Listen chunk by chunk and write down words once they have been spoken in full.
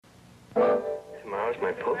tomorrow's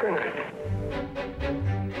my poker night.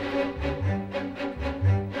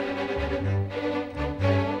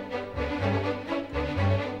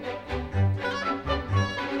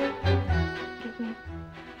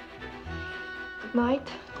 Good night.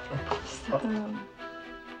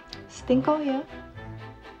 Stinko, yeah?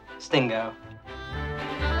 Stingo.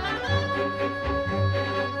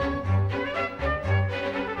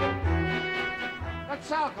 Let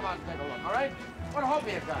Sal come out and take a look, all right? What hope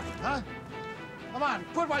you got, huh? Come on,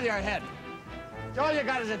 quit while you're ahead. All you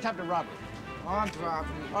got is attempted robbery. Armed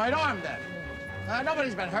robbery. All right, armed then.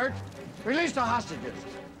 Nobody's been hurt. Release the hostages.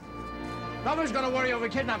 Nobody's gonna worry over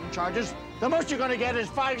kidnapping charges. The most you're gonna get is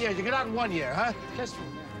 5 years. You get out in 1 year, huh? Kiss me.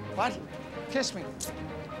 What? Kiss me.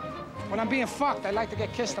 When I'm being fucked, I like to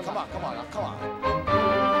get kissed a lot. Come on.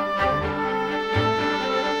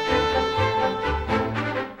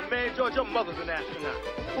 Man, George, your mother's an astronaut.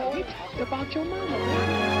 Oh, we talked about your mama.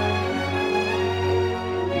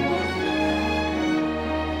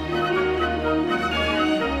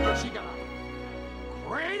 She got a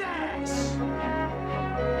great ass.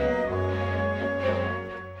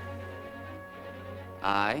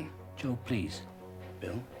 I, Joe, please.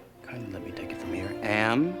 Bill, kindly let me take it from here.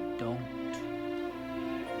 Am, don't.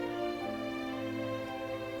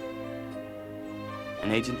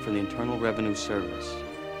 An agent for the Internal Revenue Service.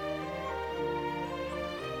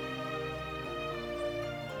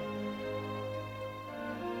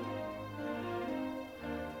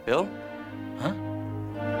 Bill? Huh?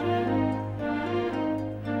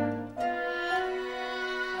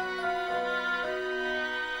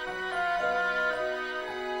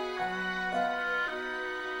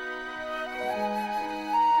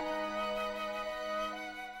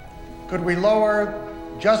 Could we lower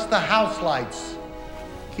just the house lights?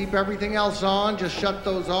 Keep everything else on, just shut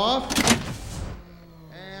those off.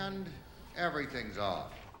 And everything's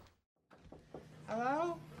off.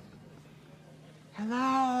 Hello?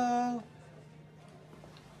 Hello?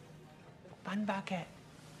 Bun bucket.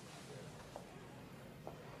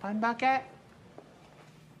 Bun bucket?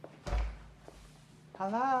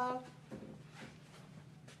 Hello?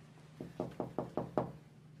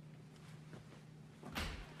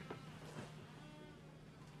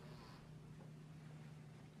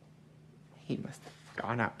 He must have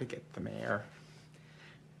gone out to get the mayor.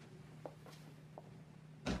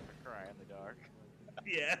 Cry in the dark.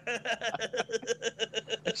 Yeah.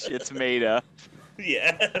 Shit's made up.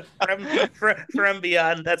 Yeah. From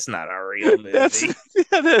Beyond. That's not a real movie.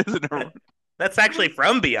 That isn't a... That's actually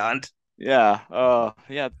From Beyond. Yeah. Oh,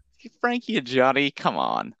 yeah. Frankie and Johnny, come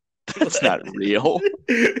on. That's not real.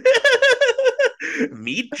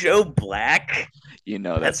 Meet Joe Black. You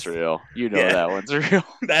know that's real. You know that one's real.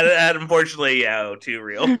 That unfortunately, too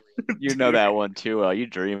real. You know that one too well. You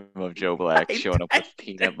dream of Joe Black showing up with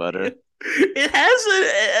peanut butter. It has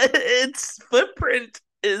its footprint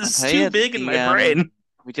is too big in my brain.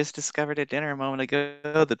 We just discovered at dinner a moment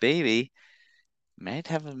ago the baby might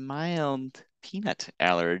have a mild peanut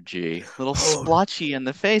allergy, a little splotchy in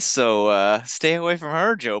the face. So stay away from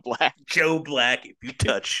her, Joe Black. Joe Black, if you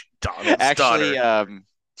touch Donald's daughter.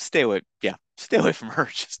 Stay away. Yeah, stay away from her.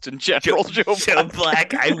 Just in general, Joe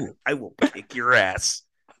Black. I will kick your ass.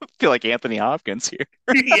 I feel like Anthony Hopkins here.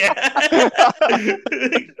 Yeah.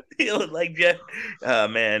 You look like Jeff. Oh,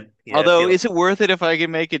 man. Yeah, although, is it worth it if I can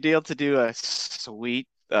make a deal to do a sweet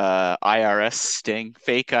IRS sting,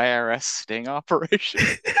 fake IRS sting operation?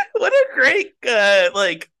 What a great,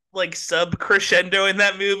 like sub crescendo in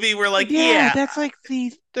that movie. We're like, yeah. That's like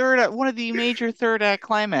the one of the major third act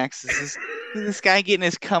climaxes is this guy getting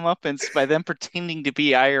his comeuppance by them pretending to be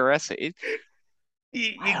IRS.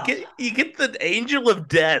 You get the angel of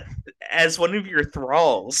death as one of your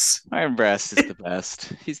thralls. Iron Brass is the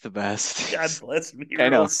best. He's the best. God bless me. I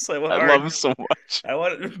know. So I love him so much. I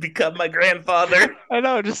want to become my grandfather. I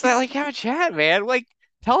know. Just that, like, have a chat, man. Like,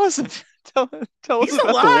 tell us tell He's us about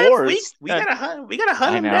alive. the wars. We gotta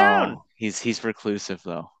hunt him down. He's reclusive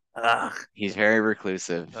though. Ugh. He's very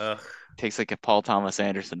reclusive. Ugh. Takes like a Paul Thomas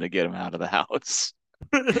Anderson to get him out of the house.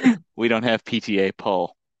 We don't have PTA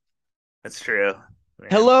Paul. That's true. Man.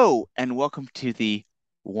 Hello and welcome to the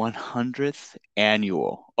 100th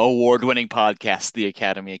annual award-winning podcast, The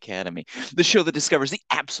Academy, the show that discovers the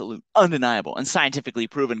absolute, undeniable, and scientifically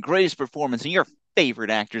proven greatest performance in your favorite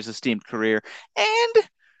actor's esteemed career, and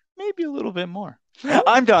maybe a little bit more.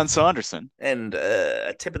 I'm Don Saunderson. And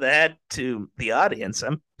a tip of the hat to the audience.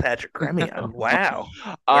 I'm Patrick Remian. Wow.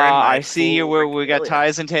 I see you where we got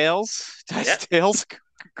ties and tails. Ties and tails.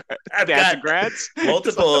 I've got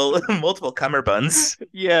multiple cummerbunds.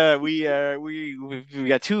 Yeah, we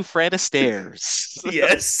got two Fred Astaire's.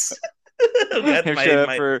 Yes.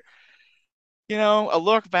 A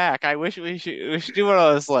look back. I wish we should do one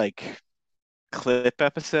of those like clip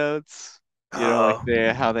episodes. Like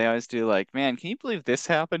how they always do, like, man, can you believe this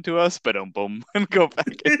happened to us? But boom, and go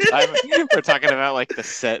back in time. We're talking about like the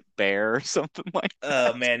set bear or something like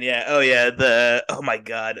that. Oh man, yeah. Oh my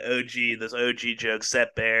God, those OG jokes,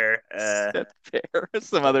 set bear, Set bear,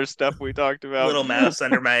 some other stuff we talked about. little mouse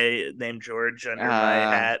under my name George under my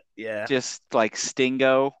hat. Yeah. Just like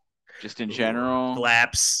Stingo, just in general.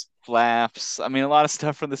 Flaps. I mean, a lot of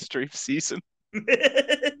stuff from the Streep season.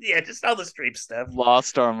 Yeah, just all the Streep stuff.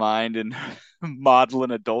 Lost our mind in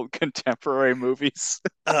modeling adult contemporary movies.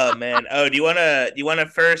 Oh man. Oh, do you wanna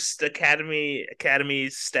first Academy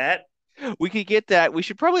stat? We could get that. We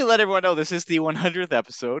should probably let everyone know this is the 100th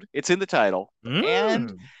episode. It's in the title.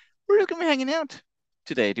 And we're just gonna be hanging out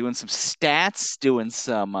today, doing some stats, doing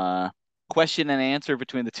some question and answer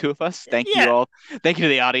between the two of us. Thank you all. Thank you to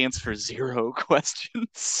the audience for 0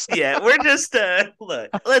 questions. Yeah, we're just look.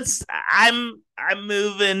 I'm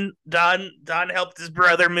moving. Don helped his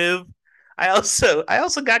brother move. I also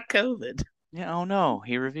got COVID. Yeah. Oh no,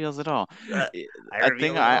 he reveals it all.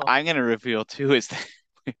 I'm gonna reveal too is that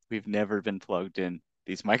we've never been plugged in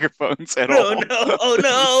these microphones at all.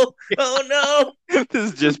 Oh no.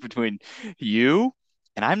 This is just between you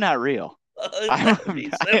and I'm not real. That would be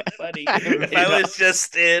so funny if I was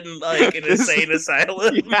just in like an insane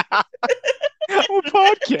asylum. Yeah. I'm a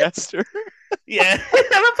podcaster. Yeah,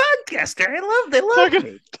 I'm a podcaster. They love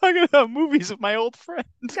me. Talking about movies with my old friends.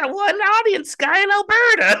 Got one audience guy in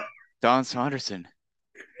Alberta. Don Saunderson.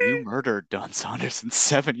 You murdered Don Saunderson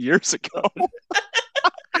 7 years ago.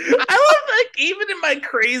 I love, like, even in my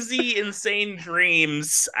crazy, insane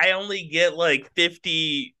dreams, I only get like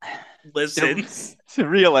 50 listens. It's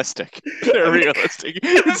realistic. They're realistic.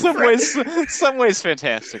 In some ways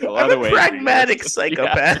fantastical. I'm Other a ways pragmatic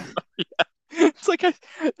psychopath. Yeah. It's like I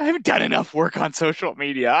haven't done enough work on social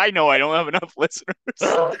media. I know I don't have enough listeners.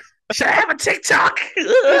 Should I have a TikTok?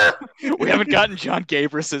 We haven't gotten John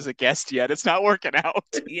Gabris as a guest yet. It's not working out.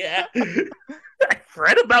 Yeah. I've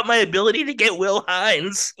read about my ability to get Will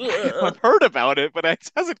Hines. I've heard about it, but it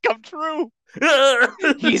hasn't come true.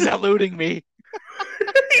 He's eluding me.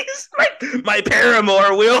 He's my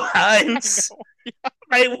paramour, Will Hines. Yeah.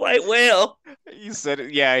 My white whale. You said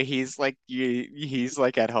it. Yeah, he's like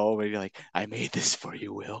at home and you're like, I made this for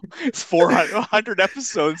you, Will. It's 400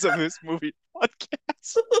 episodes of this movie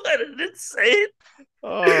podcast. What an insane,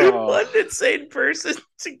 what an insane person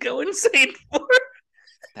to go insane for.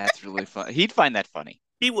 That's really fun. He'd find that funny.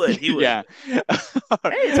 He would. Yeah. Hey,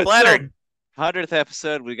 it's flattering. 100th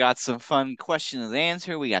episode, we got some fun question and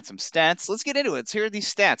answer. We got some stats. Let's get into it. So here are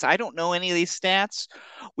these stats. I don't know any of these stats.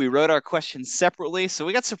 We wrote our questions separately, so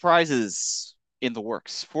we got surprises in the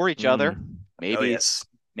works for each other. Maybe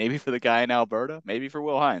maybe for the guy in Alberta, maybe for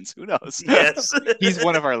Will Hines. Who knows? Yes. He's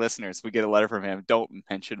one of our listeners. We get a letter from him. Don't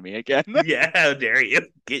mention me again. Yeah, how dare you?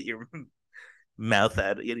 Get your mouth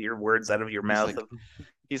out, get your words out of your mouth.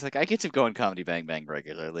 He's like, I get to go on Comedy Bang Bang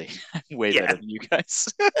regularly. Way better than you guys.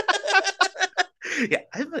 Yeah,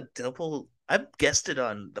 I've guested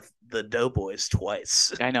on the Doughboys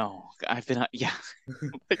twice. I know. I've been on, yeah.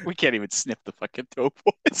 Like, we can't even sniff the fucking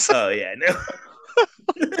Doughboys. Oh yeah, no.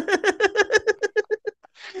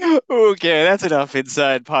 Okay, that's enough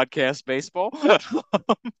inside podcast baseball.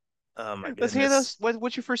 Oh my goodness. Let's hear this.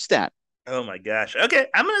 What's your first stat? Oh my gosh. Okay,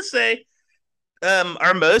 I'm gonna say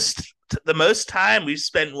the most time we've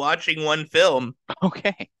spent watching one film.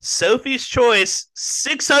 Okay. Sophie's Choice,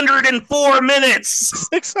 604 minutes.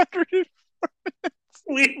 604 minutes.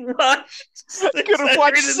 We watched.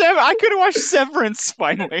 I could have watched Severance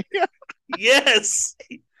finally. Yes.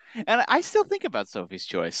 And I still think about Sophie's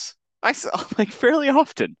Choice. I still, like, fairly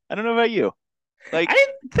often. I don't know about you. Like, I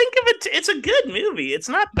think of it. It's a good movie. It's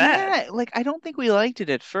not bad. Yeah, like, I don't think we liked it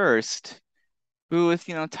at first. But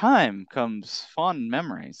with, time comes fond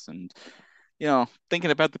memories. And,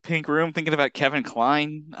 thinking about the Pink Room, thinking about Kevin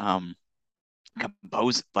Kline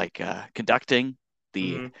conducting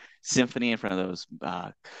the symphony in front of those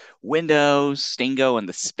windows, Stingo and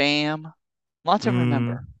the Spam. Lots to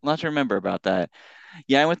remember about that.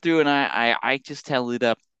 Yeah, I went through and I just tallied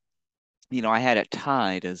up, I had it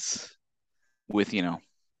tied with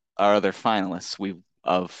our other finalists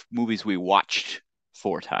of movies we watched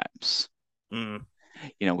 4 times.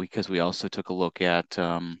 Because we also took a look at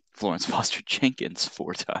Florence Foster Jenkins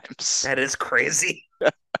 4 times. That is crazy.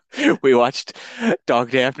 We watched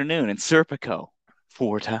Dog Day Afternoon and Serpico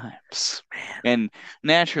 4 times. Man. And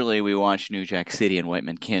naturally, we watched New Jack City and White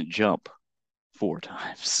Men Can't Jump 4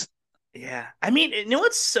 times. Yeah. I mean,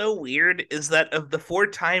 what's so weird is that of the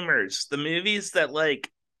 4-timers, the movies that,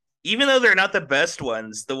 like, even though they're not the best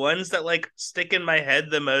ones, the ones that like stick in my head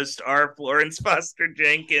the most are Florence Foster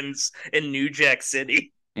Jenkins and New Jack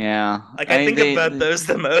City. Yeah, Like I think about those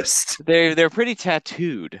the most. They're pretty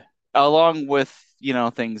tattooed, along with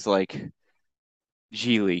things like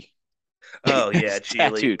Geely. Oh yeah,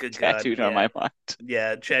 Geely. tattooed God, on my mind.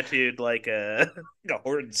 Yeah, tattooed like a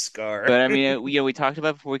horrid scar. But I mean, we talked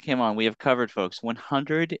about before we came on. We have covered, folks,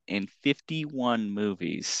 151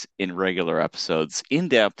 movies in regular episodes, in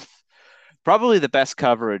depth. Probably the best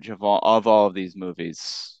coverage of all of these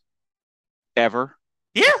movies ever.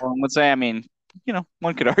 Yeah, one would say. I mean,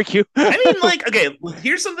 one could argue. I mean, like, okay,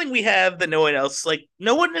 here's something we have that no one else, like,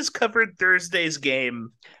 no one has covered Thursday's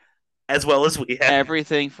Game as well as we have.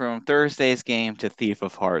 Everything from Thursday's Game to Thief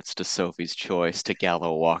of Hearts to Sophie's Choice to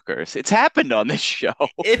Gallow Walkers. It's happened on this show.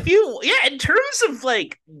 In terms of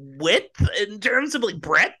like width, in terms of like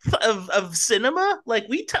breadth of cinema, like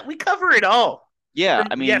we cover it all. Yeah,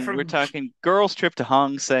 we're talking Girls Trip to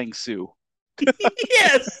Hong Sang-soo.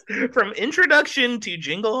 Yes, from introduction to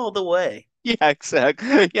Jingle All the Way. Yeah,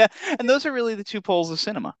 exactly. Yeah, and those are really the two poles of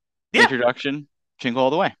cinema. Yeah. Introduction, Jingle All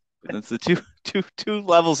the Way. That's the two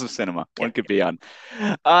levels of cinema one could be on.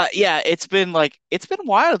 It's been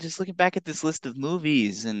wild just looking back at this list of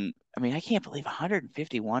movies, and I mean, I can't believe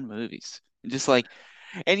 151 movies. Just like,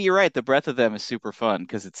 and you're right, the breadth of them is super fun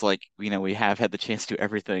because it's like, we have had the chance to do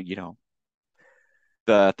everything,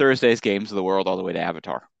 the Thursday's Games of the world all the way to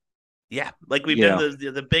Avatar. Yeah, like we've been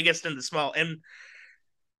the biggest and the small, and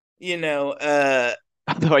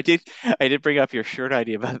although I did bring up your shirt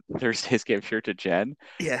idea about Thursday's Game shirt to Jen.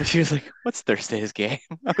 Yeah. She was like, "What's Thursday's Game?"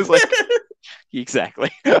 I was like,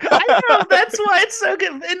 "Exactly." I know, that's why it's so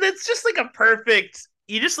good. And it's just like a perfect,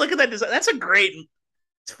 you just look at that design. That's a great,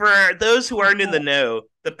 for those who aren't in the know,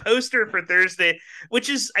 the poster for Thursday, which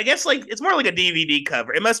is, I guess, like, it's more like a DVD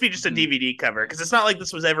cover. It must be just a DVD cover because it's not like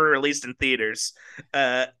this was ever released in theaters.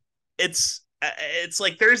 It's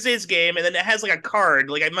like Thursday's Game, and then it has like a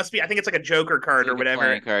card. Like, it must be, I think it's like a Joker card or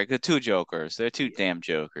whatever. Card. The two Jokers. They're two damn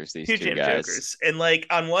Jokers. These two guys. Jokers. And like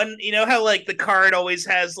on one, how like the card always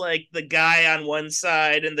has like the guy on one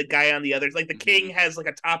side and the guy on the other. Like the king has like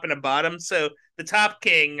a top and a bottom. So the top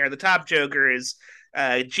king or the top Joker is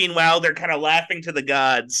Gene Wilder kind of laughing to the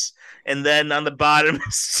gods. And then on the bottom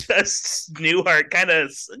is just Newhart kind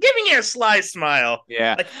of giving you a sly smile.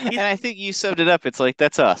 Yeah. Like, and I think you summed it up. It's like,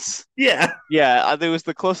 that's us. Yeah. Yeah. It was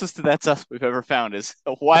the closest to that's us we've ever found, is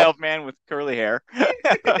a wild man with curly hair.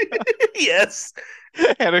 Yes.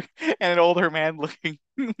 And an older man looking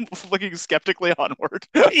skeptically onward.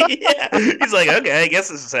 Yeah. He's like, okay, I guess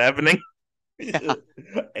this is happening. Yeah.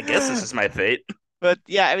 I guess this is my fate. But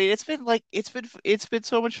yeah, I mean, it's been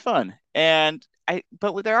so much fun. And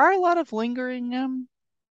but there are a lot of lingering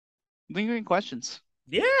questions.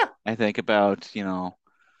 Yeah. I think about,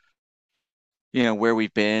 where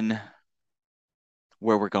we've been,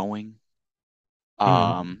 where we're going.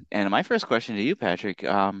 And my first question to you, Patrick, we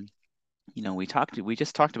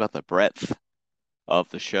just talked about the breadth of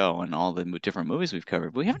the show and all the different movies we've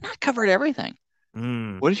covered. But we have not covered everything.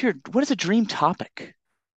 What is a dream topic?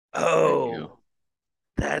 Oh,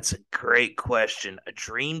 that's a great question. A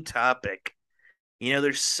dream topic.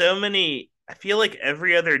 There's so many. I feel like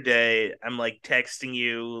every other day I'm like texting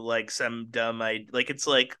you like some dumb idea. Like, it's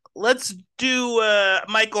like, let's do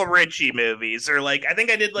Michael Ritchie movies, or like, I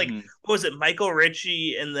think I did like, what was it, Michael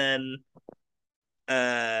Ritchie, and then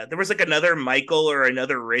there was like another Michael or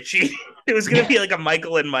another Ritchie. It was gonna be like a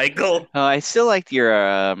Michael and Michael. I still like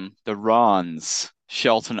your the Ron's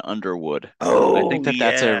Shelton Underwood. Oh, I think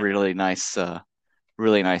that's a really nice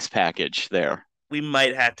package there. We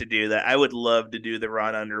might have to do that. I would love to do the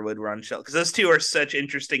Ron Underwood, Ron Shelton, because those two are such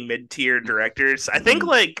interesting mid-tier directors. I think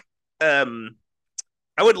like I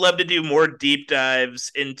would love to do more deep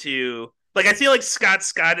dives into, like, I feel like Scott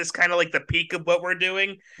is kind of like the peak of what we're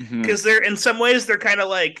doing, because they're, in some ways, they're kind of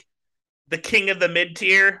like the king of the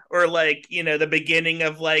mid-tier, or like, the beginning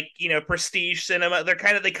of like, prestige cinema. They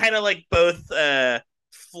kind of like both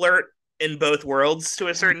flirt in both worlds to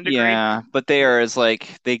a certain degree. Yeah, but they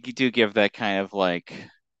do give that kind of like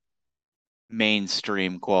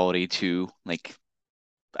mainstream quality to, like,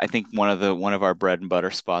 I think one of our bread and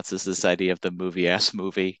butter spots is this idea of the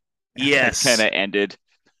movie. Yes. Kind of ended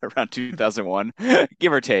around 2001,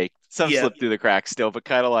 give or take. Some slipped through the cracks still, but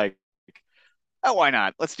kind of like, oh, why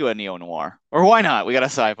not? Let's do a neo-noir. Or why not? We got a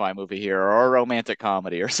sci-fi movie here, or a romantic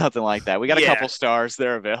comedy, or something like that. We got a couple stars.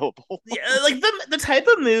 They're available. Yeah, like the type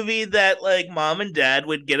of movie that like mom and dad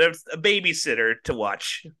would get a babysitter to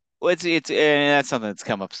watch. Well, it's and that's something that's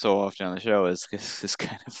come up so often on the show is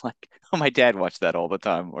kind of like, oh, my dad watched that all the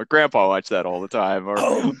time, or Grandpa watched that all the time, or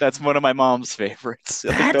Oh, that's one of my mom's favorites.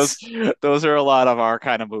 Like that's those are a lot of our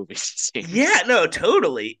kind of movies. It yeah, seems. no,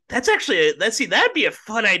 totally. That's actually that'd be a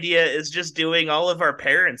fun idea. Is just doing all of our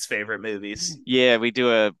parents' favorite movies. Yeah, we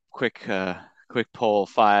do a quick poll,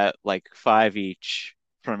 five each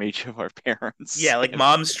from each of our parents. Yeah, like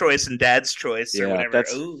mom's choice and dad's choice or Yeah, whatever.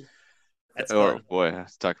 Ooh, that's oh fun. boy,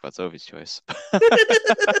 let's talk about Sophie's choice.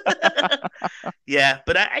 Yeah,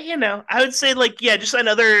 but I would say like yeah, just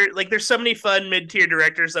another like there's so many fun mid-tier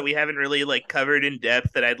directors that we haven't really like covered in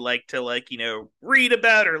depth that I'd like to like, read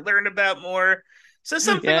about or learn about more. So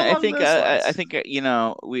something Yeah, along those I lines. think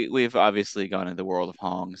we've obviously gone into the world of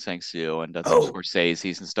Hong Sang-soo and done some Oh,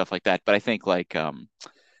 Scorsese's and stuff like that. But I think like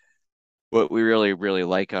what we really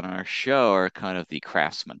like on our show are kind of the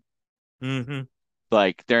craftsmen. mm-hmm.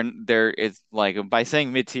 Like they're it's like by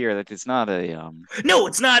saying mid-tier that it's not a No,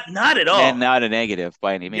 it's not at and all. not a negative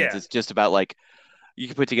by any means. Yeah. It's just about like you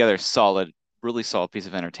can put together a really solid piece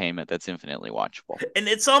of entertainment that's infinitely watchable. And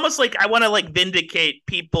it's almost like I want to like vindicate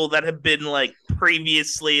people that have been like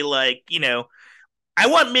previously like, I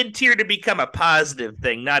want mid tier to become a positive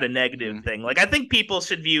thing, not a negative Mhm. thing. Like I think people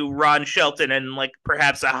should view Ron Shelton in like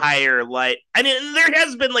perhaps a higher light. I mean, there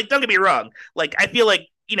has been like, don't get me wrong, like I feel like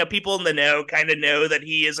people in the know kind of know that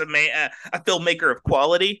he is a filmmaker of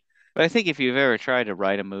quality. But I think if you've ever tried to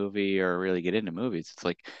write a movie or really get into movies, it's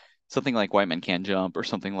like something like White Men Can't Jump or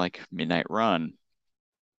something like Midnight Run.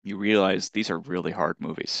 You realize these are really hard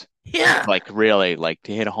movies. Yeah. Like really, like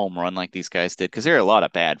to hit a home run like these guys did, because there are a lot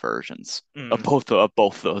of bad versions Mm. of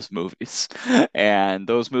both those movies, and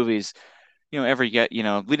those movies, we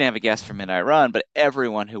didn't have a guest for Midnight Run, but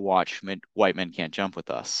everyone who watched White Men Can't Jump with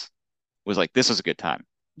us was like, "This was a good time.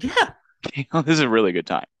 Yeah. This is a really good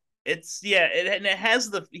time." It's yeah, and it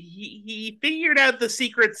has he figured out the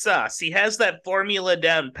secret sauce. He has that formula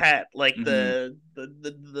down pat, like Hmm.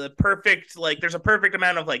 the perfect like there's a perfect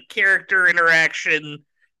amount of like character interaction,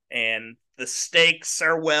 and the stakes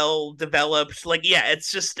are well developed. Like yeah,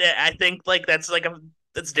 it's just I think like that's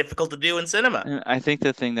difficult to do in cinema. And I think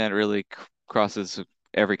the thing that really crosses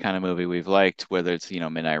every kind of movie we've liked, whether it's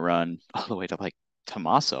Midnight Run all the way to like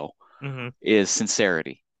Tommaso, Mm-hmm. is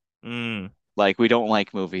sincerity. Mm. Like we don't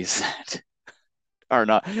like movies that are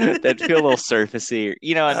not that feel a little surfacey. I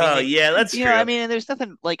mean, Oh yeah, that's I true. mean, and there's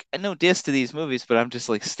nothing like no diss to these movies, but I'm just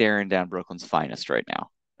like staring down Brooklyn's Finest right now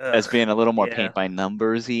as Ugh, being a little more yeah. paint by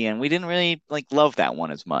numbersy, and we didn't really like love that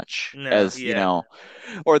one as much No, as yeah.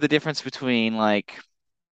 or the difference between like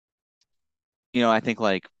I think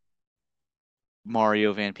like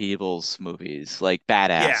Mario Van Peebles movies, like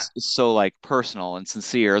Yeah. Badass, is so like personal and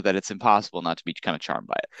sincere that it's impossible not to be kind of charmed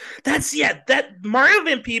by it. That's yeah. That Mario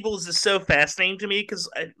Van Peebles is so fascinating to me because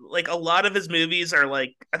like a lot of his movies are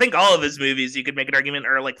like I think all of his movies you could make an argument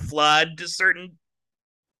are like flawed to certain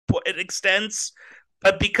extents,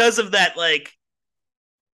 but because of that like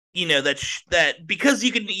that because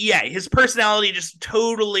you can yeah his personality just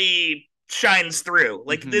totally shines through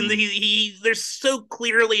like then Hmm. he there's so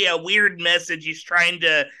clearly a weird message he's trying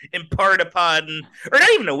to impart upon or not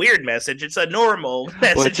even a weird message it's a normal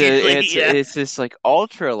Well, message usually yeah it's this like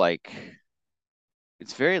ultra like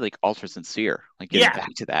it's very like ultra sincere. Like getting yeah back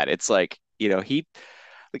to that, it's like he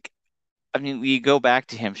like I mean we go back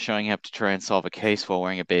to him showing up to try and solve a case while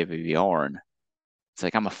wearing a baby Bjorn. It's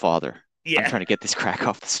like I'm a father. I'm yeah trying to get this crack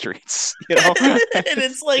off the streets. and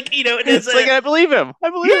it's like it is It's like a I believe him. I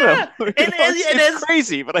believe him. yeah and It's as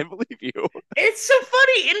crazy, but I believe you. it's so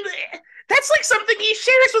funny and that's like something he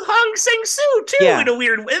shares with Hong Sang-soo too Yeah. in a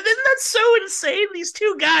weird way. And that's so insane. These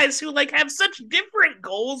two guys who like have such different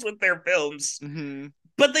goals with their films, Hmm.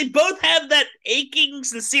 but they both have that aching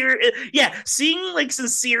sincere. Yeah, seeing like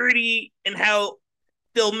sincerity in how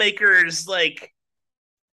filmmakers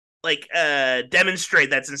demonstrate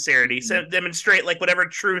that sincerity, so demonstrate like whatever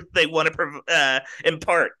truth they want to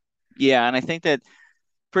impart. Yeah, and I think that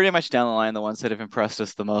pretty much down the line, the ones that have impressed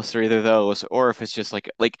us the most are either those, or if it's just like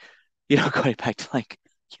going back to like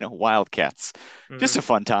Wildcats, just a Mm-hmm.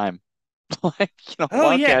 fun time. Like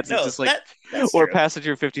Oh yeah, Wildcats is no, just like that's or true.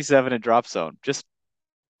 Passenger 57 and Drop Zone, just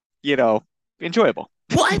enjoyable.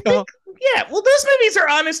 Well, I You think know? yeah. Well, those movies are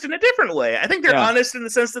honest in a different way. I think they're Yeah, honest in the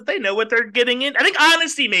sense that they know what they're getting in. I think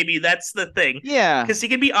honesty, maybe that's the thing, yeah. because you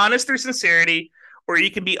can be honest through sincerity, or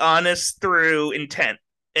you can be honest through intent.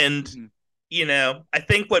 And Mhm. I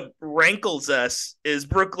think what rankles us is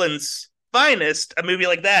Brooklyn's Finest, a movie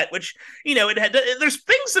like that, which it had. There's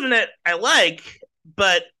things in it I like,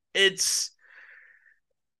 but it's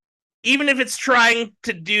even if it's trying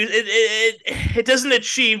to do it, it doesn't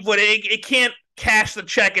achieve what it can't cash the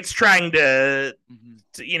check it's trying to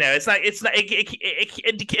you know, it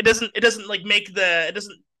doesn't like make the it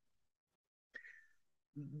doesn't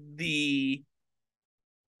the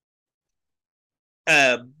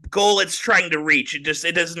goal it's trying to reach. It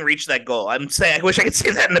doesn't reach that goal. I'm saying I wish I could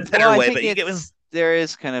say that in a better way, but you get there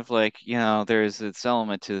is kind of like, you know, there's this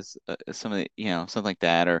element to some of the, you know, something like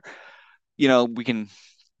that, or, you know, we can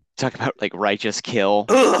talk about like Righteous Kill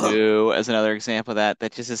too as another example of that.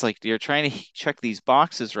 That just is like you're trying to check these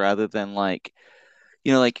boxes rather than like,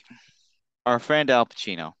 you know, like our friend Al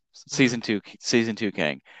Pacino, season two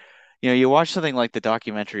King. You know, you watch something like the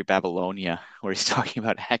documentary Babylonia, where he's talking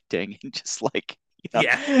about acting and just like, you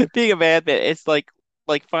know, being a madman. It's like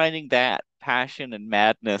finding that passion and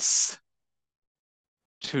madness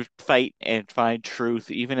to fight and find truth,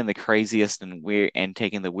 even in the craziest and weird, and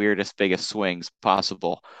taking the weirdest, biggest swings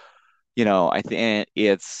possible. You know, I think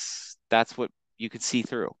that's what you could see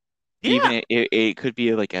through. Yeah. Even it could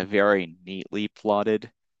be like a very neatly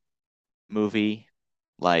plotted movie,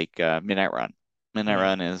 like Midnight Run. Midnight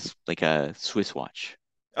Run is like a Swiss watch.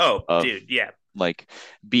 Oh, dude, yeah. Like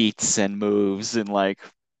beats and moves and like,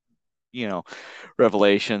 you know,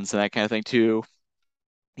 revelations and that kind of thing too.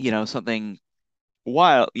 You know, something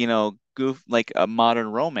wild, you know, like a modern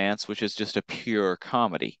romance, which is just a pure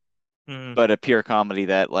comedy, but a pure comedy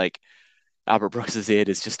that like Albert Brooks's It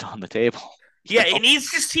is just on the table. Yeah, and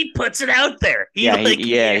he puts it out there.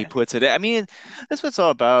 He puts it. I mean, that's what it's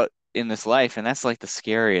all about in this life, and that's like the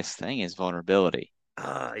scariest thing is vulnerability.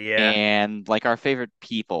 Yeah. And like our favorite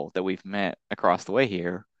people that we've met across the way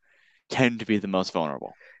here tend to be the most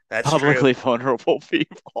vulnerable. That's publicly true. vulnerable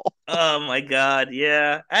people. Oh my God,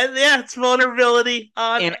 yeah. And yeah, it's vulnerability,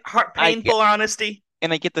 painful honesty.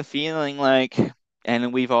 And I get the feeling like,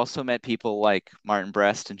 and we've also met people like Martin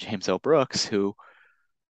Brest and James L. Brooks who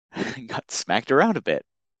got smacked around a bit.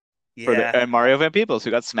 Yeah. And Mario Van Peebles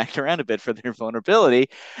who got smacked around a bit for their vulnerability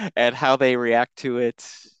and how they react to it.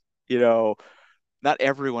 You know, not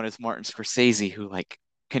everyone is Martin Scorsese who like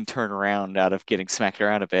can turn around out of getting smacked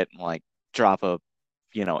around a bit and like drop a,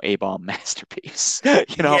 you know, A-bomb masterpiece.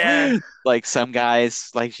 You know, like some guys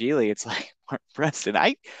like Geely, it's like Martin Preston.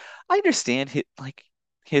 I understand his like,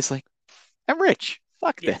 I'm rich.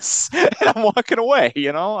 Fuck this. And I'm walking away,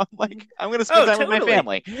 you know? I'm like, I'm gonna spend time with my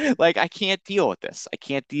family. Like, I can't deal with this. I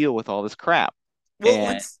can't deal with all this crap.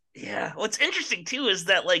 Well, what's interesting too is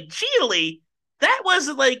that like Geely, that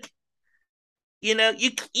wasn't like, you know, you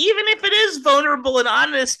even if it is vulnerable and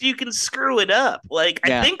honest, you can screw it up. Like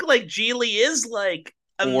I think like Geely is like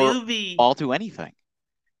a movie. I'll do anything.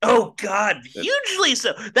 Oh God, hugely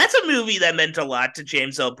so. That's a movie that meant a lot to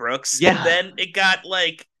James L. Brooks. Yeah. And then it got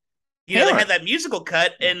like, you know, they had that musical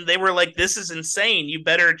cut and they were like, this is insane. You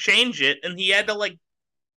better change it. And he had to like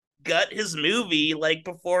gut his movie like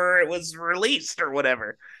before it was released or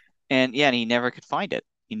whatever. And yeah, and he never could find it.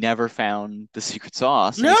 He never found the secret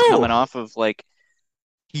sauce. No. And he's coming off of like,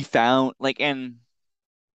 he found like, and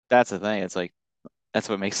that's the thing. It's like, that's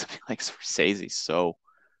what makes something like Scorsese so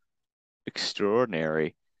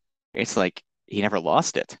extraordinary. It's like he never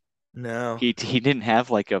lost it. No. He didn't have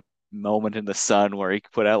like a moment in the sun where he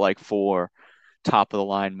put out like 4 top of the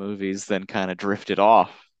line movies, then kind of drifted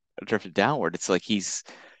downward. It's like he's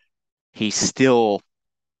still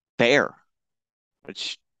there,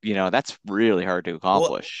 which, you know, that's really hard to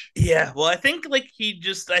accomplish. Well, I think like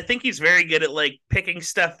I think he's very good at like picking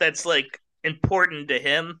stuff that's like important to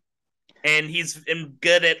him, and he's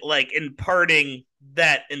good at like imparting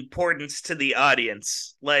that importance to the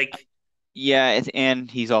audience. Like, yeah, and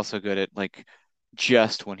he's also good at like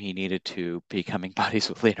just when he needed to becoming buddies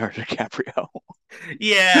with Leonardo DiCaprio.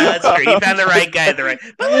 Yeah, that's true. He found the right guy, but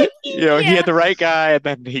like, you know, he had the right guy, and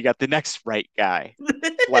then he got the next right guy.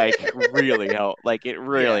 Like, really help. Like, it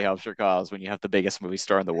really helps your cause when you have the biggest movie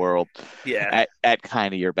star in the world. Yeah, at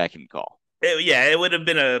kind of your beck and call. It would have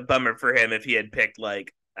been a bummer for him if he had picked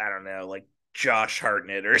like, I don't know, like Josh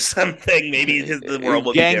Hartnett or something. Maybe the world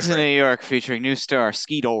will be different. Gangs of New York featuring new star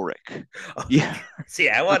Skeet Ulrich. Oh, yeah. See,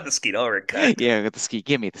 I want the Skeet Ulrich cut. Yeah, got the Skeet.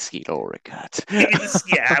 Give me the Skeet Ulrich cut.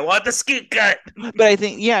 I want the Skeet cut. But I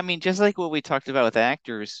think, I mean, just like what we talked about with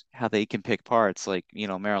actors, how they can pick parts. Like, you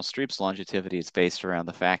know, Meryl Streep's longevity is based around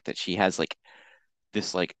the fact that she has like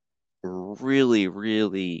this like really,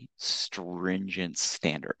 really stringent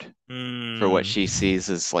standard for what she sees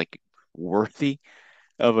as like worthy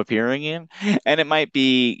of appearing in. And it might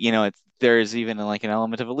be, you know, there's even like an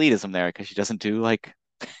element of elitism there because she doesn't do like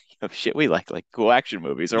shit we like cool action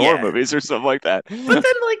movies or horror movies or something like that. But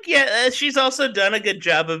then, she's also done a good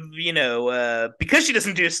job of, because she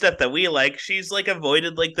doesn't do stuff that we like, she's like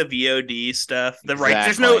avoided like the VOD stuff.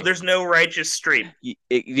 There's no righteous streep.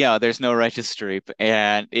 There's no righteous streep,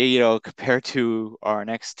 and compared to our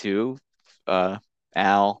next two,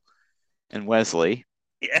 Al and Wesley,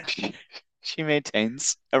 yeah, she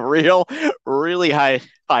maintains a really high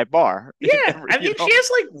bar. Yeah, I mean, she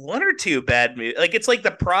has like one or two bad movies. Like, it's like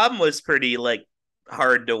The Prom was pretty like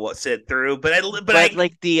hard to sit through,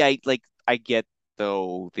 I get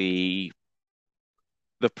though the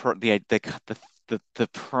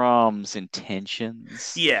Prom's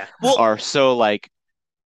intentions, are so like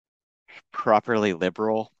properly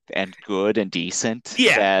liberal and good and decent,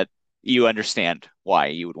 that you understand why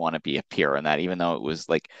you would want to be a peer in that, even though it was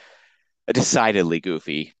like a decidedly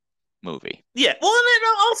goofy movie. Yeah, well, and then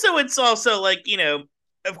also it's also like,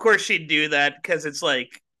 of course she'd do that because it's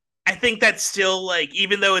like, I think that's still like,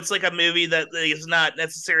 even though it's like a movie that is not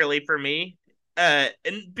necessarily for me, not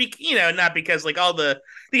because like all the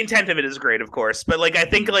intent of it is great, of course, but like I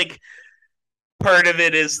think like part of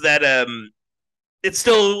it is that it's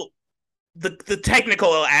still the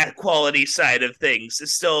technical quality side of things. It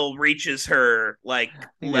still reaches her like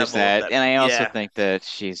level. And I also think that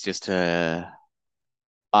she's just a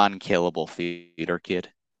unkillable theater kid.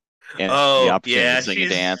 And the opportunity to sing and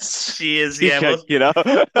dance. She is, like,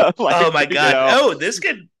 oh my god! This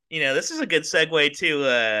is a good segue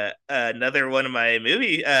to another one of my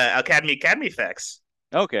movie Academy facts.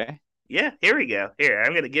 Okay. Yeah, here we go. Here,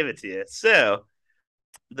 I'm gonna give it to you. So,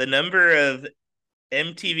 the number of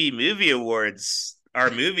MTV Movie Awards our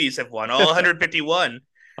movies have won, all 151,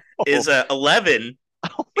 is 11,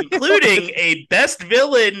 including a Best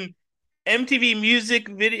Villain MTV Music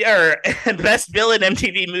Video or Best Villain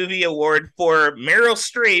MTV Movie Award for Meryl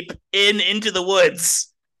Streep in Into the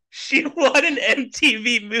Woods. She won an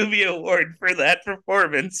MTV Movie Award for that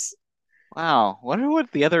performance. Wow. Wonder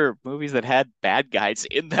what the other movies that had bad guys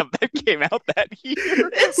in them that came out that year.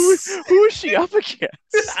 Who is she up against?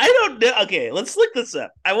 I don't know. Okay, let's look this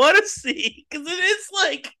up. I want to see, because it is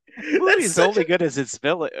like movie is only good as its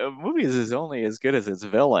villain. Movies is only as good as its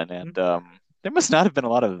villain, and there must not have been a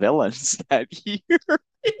lot of villains that year.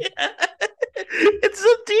 Yeah. It's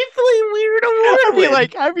a deeply weird award.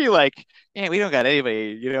 I'd be like, yeah, we don't got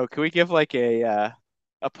anybody. Can we give like a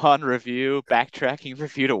upon review, backtracking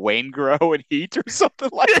review to Wayne Grow and Heat or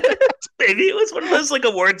something like that? Maybe it was one of those like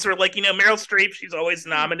awards where like, Meryl Streep, she's always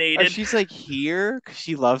nominated. She's like here because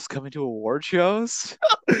she loves coming to award shows.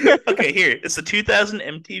 Okay, here. It's the 2000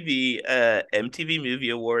 MTV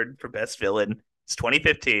Movie Award for Best Villain. It's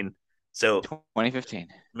 2015. So 2015.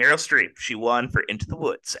 Meryl Streep, she won for Into the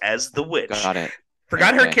Woods as the witch. Got it.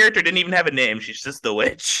 Forgot her character didn't even have a name. She's just the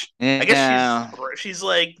witch. Yeah. I guess she's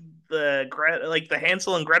like the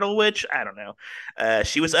Hansel and Gretel witch. I don't know.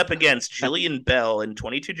 She was up against Jillian Bell in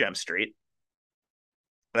 22 Jump Street.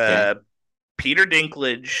 Peter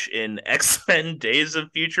Dinklage in X-Men Days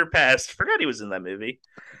of Future Past. Forgot he was in that movie.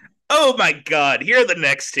 Oh my god, here are the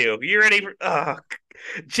next two. You ready?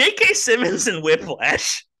 J.K. Simmons in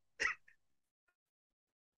Whiplash.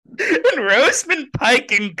 And Rosamund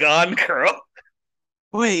Pike in Gone Girl.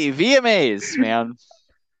 Wait, VMAs, man.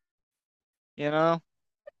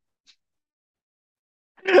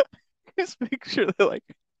 Just make sure they're like,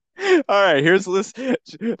 all right, here's the list.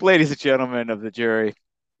 Ladies and gentlemen of the jury,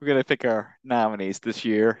 we're going to pick our nominees this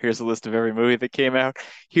year. Here's a list of every movie that came out.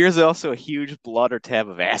 Here's also a huge blotter tab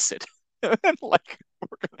of acid.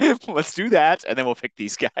 Let's do that, and then we'll pick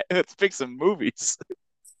these guys. Let's pick some movies.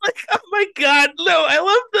 Like, oh my god, no, I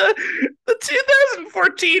love the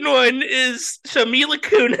 2014 one is Shamila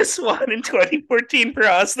Kunis won in 2014 for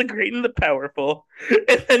Oz the Great and the Powerful.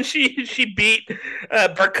 And then she beat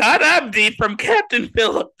Barkat Abdi from Captain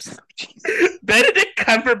Phillips. Benedict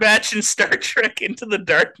Cumberbatch in Star Trek Into the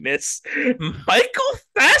Darkness. Michael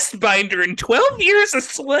Fassbinder in 12 Years a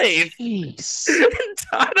Slave. Jeez. And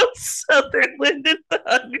Donald Sutherland in The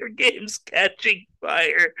Hunger Games Catching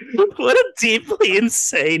Fire. What a deeply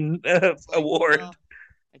insane award.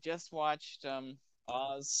 I just watched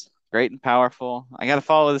Oz, Great and Powerful. I got to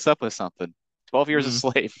follow this up with something. 12 Years a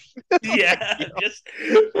Slave. Yeah, just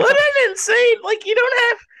what an insane, like, you don't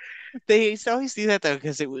have. They always do that though,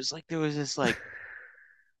 because it was like there was this like,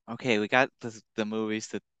 okay, we got the movies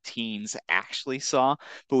that teens actually saw,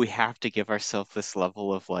 but we have to give ourselves this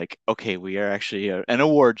level of like, okay, we are actually an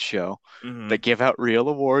award show that give out real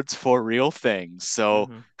awards for real things. So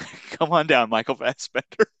come on down, Michael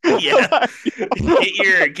Fassbender. Yeah,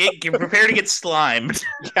 get prepare to get slimed.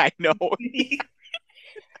 Yeah, I know.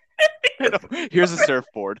 Here's a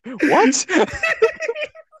surfboard. What?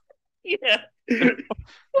 Yeah.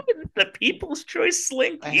 The People's Choice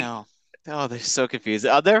Slinky. I know. Oh, they're so confused.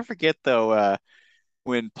 I'll never forget though,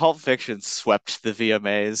 when Pulp Fiction swept the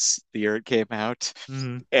VMAs the year it came out,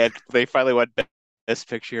 and they finally won Best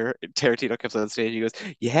Picture. Tarantino comes on stage. He goes,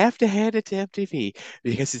 "You have to hand it to MTV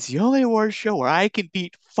because it's the only award show where I can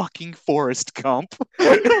beat fucking Forrest Gump."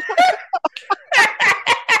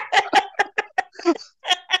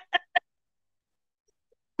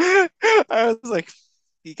 I was like,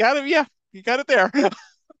 "You got it, yeah, you got it there."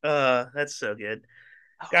 That's so good.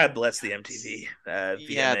 God bless the MTV Yeah,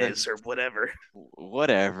 VMAs or whatever.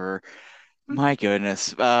 Whatever. My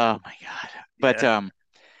goodness. Oh my God. But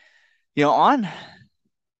Yeah.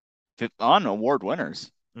 On award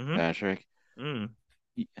winners, Patrick,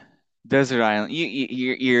 Desert Island.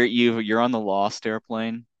 You're on the Lost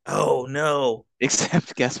airplane. Oh no.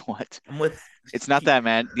 Except guess what? I'm with. It's not that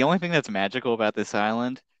mad. The only thing that's magical about this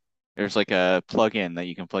island, there's like a plug-in that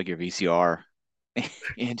you can plug your VCR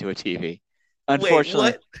into a TV.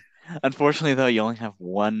 Unfortunately, Wait, what? Unfortunately though, you only have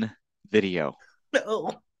one video.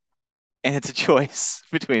 No. And it's a choice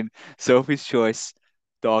between Sophie's Choice,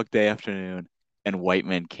 Dog Day Afternoon, and White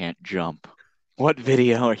Men Can't Jump. What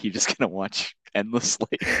video are you just gonna watch endlessly?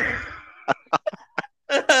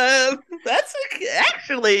 That's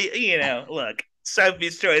actually, look,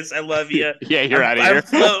 Sophie's Choice. I love you. Yeah, you're out of here. I'm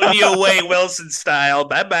floating you away, Wilson style.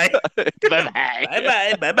 Bye bye. Bye bye. Bye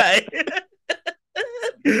bye. Bye bye.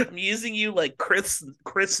 I'm using you like Chris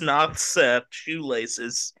Noth's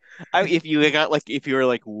shoelaces. If you were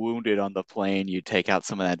like wounded on the plane, you'd take out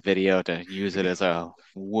some of that video to use it as a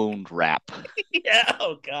wound wrap. Yeah.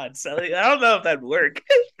 Oh God, Sally. I don't know if that'd work.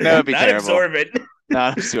 That would be Not terrible. absorbent.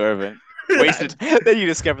 Not absorbent. Wasted. Then you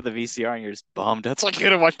discover the VCR and you're just bummed. That's like you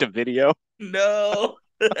could have watched a video. No.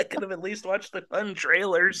 I could have at least watched the fun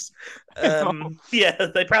trailers. Yeah,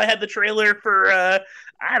 they probably had the trailer for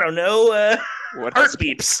I don't know, Heart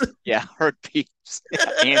Beeps. Yeah, Heart Beeps.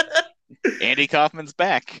 Yeah, Andy Kaufman's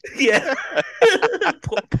back. Yeah,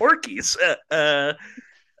 Porky's. But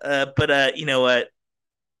you know what?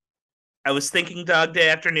 I was thinking Dog Day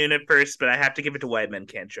Afternoon at first, but I have to give it to White Men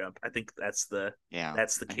Can't Jump. I think that's the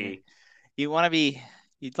key.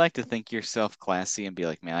 You'd like to think yourself classy and be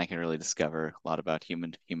like, man, I can really discover a lot about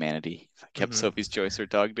humanity if I kept Sophie's Choice or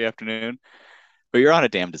Dog Day Afternoon. But you're on a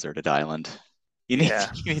damn deserted island. You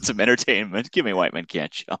need some entertainment. Give me White Men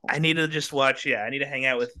Can't Jump. I need to just watch. Yeah, I need to hang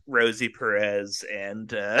out with Rosie Perez and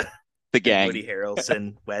the gang, Woody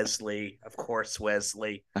Harrelson, Wesley, of course,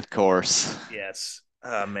 Wesley. Of course. Yes.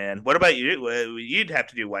 Oh man, what about you? You'd have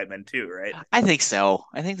to do White Men too, right? I think so.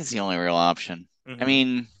 I think that's the only real option. I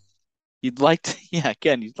mean, you'd like to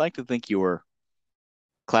think you were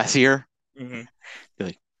classier. Mm-hmm. You're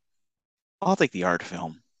like, I'll take the art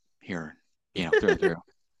film here, through.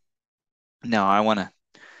 No, I want to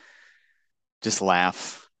just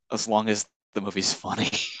laugh as long as the movie's funny,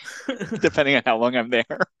 depending on how long I'm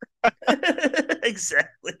there.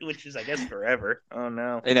 Exactly, which is, I guess, forever. Oh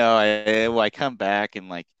no! I come back and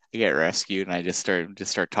like I get rescued, and I just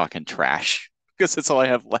start talking trash because that's all I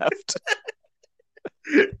have left.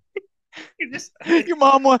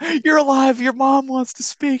 You're alive. Your mom wants to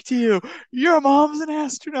speak to you. Your mom's an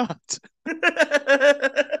astronaut.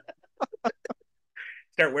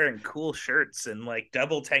 Start wearing cool shirts and like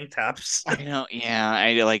double tank tops. I know. Yeah,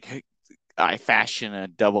 I fashion a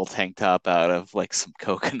double tank top out of like some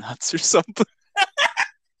coconuts or something.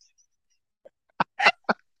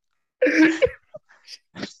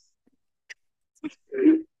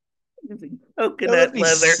 Coconut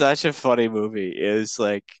leather. Such a funny movie. Is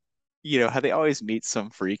like, how they always meet some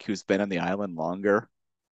freak who's been on the island longer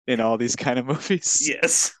in all these kind of movies.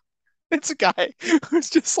 Yes. It's a guy who's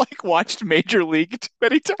just like watched Major League too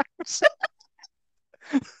many times.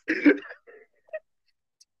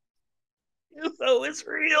 Oh, it's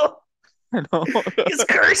real. I know. He's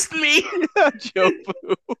cursed me. Yeah, Jobu.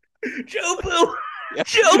 Jobu. Yeah.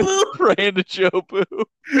 Jobu. Praying to Jobu.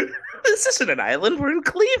 This isn't an island. We're in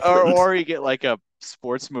Cleveland. Or you get like a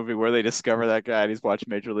sports movie where they discover that guy and he's watched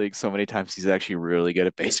Major League so many times he's actually really good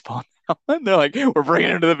at baseball now. And they're like, we're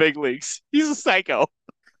bringing him to the big leagues. He's a psycho.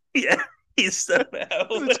 Yeah, he's somehow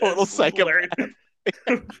a total psychopath.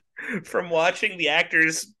 From watching the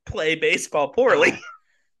actors play baseball poorly.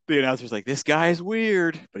 The announcer's like, this guy's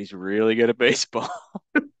weird, but he's really good at baseball.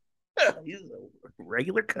 He's a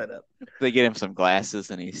regular cut up. They get him some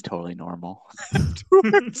glasses and he's totally normal. That'd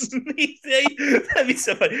be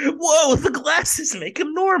so funny. Whoa, the glasses make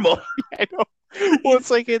him normal. I know. Well,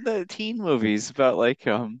 it's like in the teen movies about like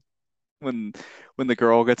when the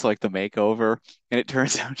girl gets like the makeover and it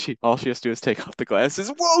turns out all she has to do is take off the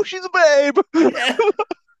glasses. Whoa, she's a babe. Yeah.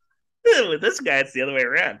 With this guy, it's the other way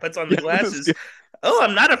around. Puts on the glasses. Oh,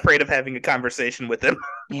 I'm not afraid of having a conversation with him.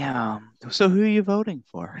 Yeah. So who are you voting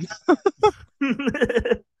for?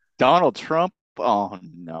 Donald Trump? Oh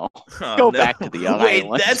no. Go back to the island.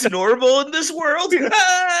 Wait, that's normal in this world?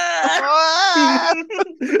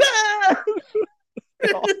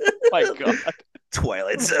 Oh my God.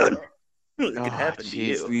 Twilight Zone. What could happen to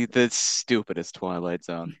you? The stupidest Twilight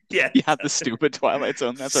Zone. Yeah. Yeah, the stupid Twilight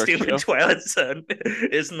Zone. That's our show. Stupid Twilight Zone.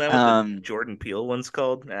 Isn't that what the Jordan Peele one's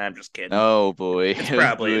called? Nah, I'm just kidding. Oh boy. It's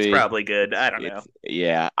probably good. I don't know.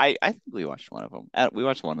 Yeah. I think we watched one of them. We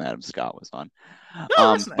watched one that Adam Scott was on.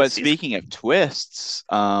 Oh, that's nice. But speaking of twists,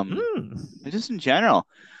 just in general,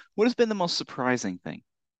 what has been the most surprising thing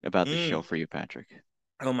about the show for you, Patrick?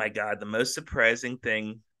 Oh my God, the most surprising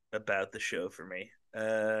thing about the show for me.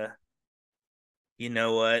 You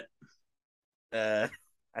know what? I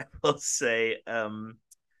will say,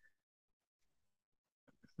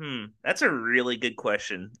 that's a really good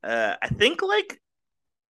question. I think like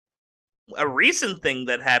a recent thing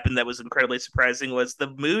that happened that was incredibly surprising was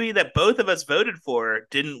the movie that both of us voted for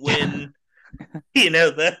didn't win.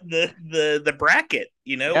 The bracket.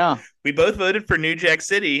 We both voted for New Jack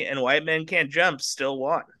City, and White Men Can't Jump still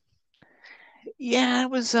won. Yeah,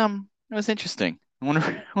 it was interesting.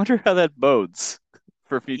 I wonder how that bodes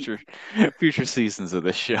for future seasons of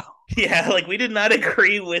this show. Yeah, like we did not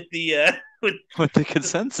agree with the with the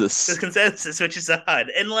consensus. The consensus, which is odd,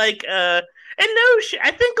 and like I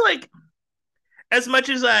think like as much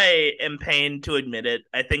as I am pained to admit it,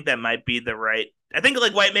 I think that might be the right. I think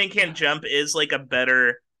like White Man Can't Jump is like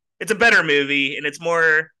it's a better movie, and it's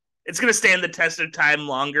gonna stand the test of time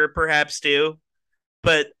longer, perhaps too.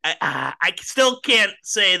 But I still can't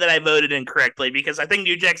say that I voted incorrectly because I think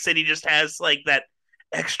New Jack City just has like that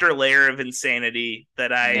extra layer of insanity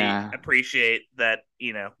that I appreciate that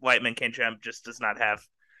White Men Can't Jump just does not have.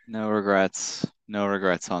 No regrets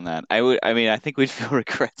on that. I think we'd feel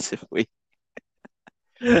regrets if we.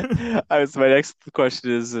 My next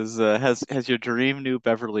question is has your dream New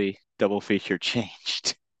Beverly double feature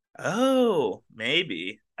changed? Oh,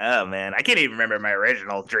 maybe. Oh man, I can't even remember my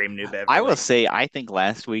original dream New Beverly. I will say I think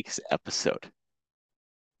last week's episode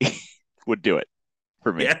would do it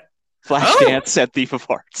for me. Yeah. Flashdance at Thief of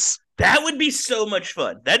Hearts. That would be so much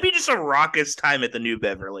fun. That'd be just a raucous time at the New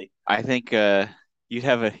Beverly. I think you'd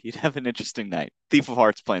have an interesting night. Thief of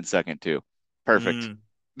Hearts playing second too. Perfect.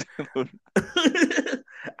 I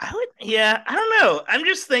don't know. I'm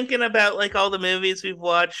just thinking about like all the movies we've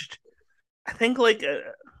watched. I think like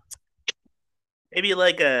maybe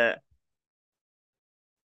like a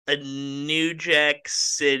New Jack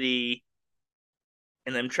City,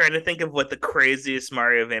 and I'm trying to think of what the craziest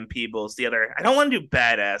Mario Van Peebles. The other, I don't want to do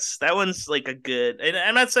Badass. That one's like a good. And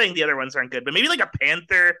I'm not saying the other ones aren't good, but maybe like a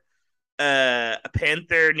Panther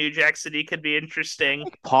New Jack City could be interesting.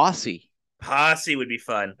 Like Posse would be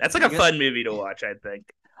fun. That's like a fun movie to watch, I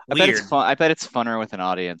think. I bet it's fun. I bet it's funner with an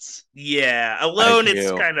audience. Yeah, alone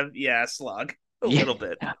it's kind of slog a little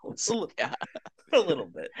bit. A little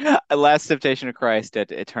bit. Last Temptation of Christ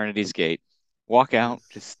at Eternity's Gate. Walk out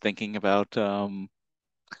just thinking about life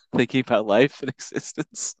and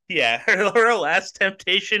existence. Yeah, her Last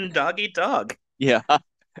Temptation, Dog Eat Dog. Yeah.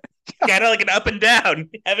 Kind of like an up and down,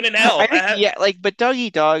 heaven and hell. But Dog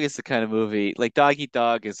Eat Dog is the kind of movie, like Dog Eat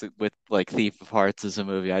Dog is with like Thief of Hearts is a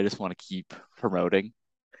movie I just want to keep promoting.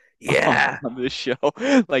 Yeah. On this show.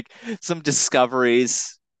 Like some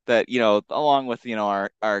discoveries that, along with,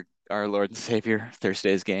 our Lord and Savior,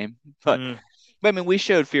 Thursday's Game. But I mean, we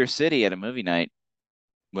showed Fear City at a movie night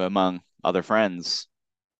among other friends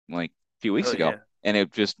like a few weeks ago. Yeah. And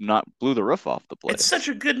it just blew the roof off the place. It's such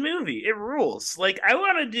a good movie. It rules. Like, I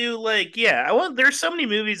want to do, there's so many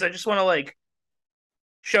movies I just want to,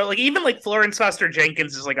 show. Like, even, Florence Foster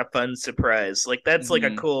Jenkins is, a fun surprise. Like, that's,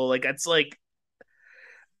 a cool, that's,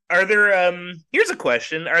 are there, here's a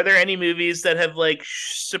question. Are there any movies that have,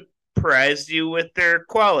 surprised you with their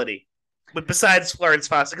quality? But besides Florence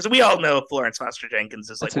Foster, because we all know Florence Foster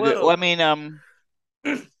Jenkins is,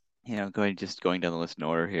 going down the list in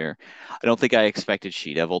order here. I don't think I expected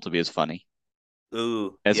She-Devil to be as funny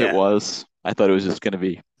as it was. I thought it was just going to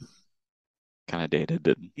be kind of dated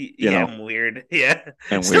and weird. Yeah,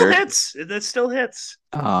 and still weird. Hits. It still hits.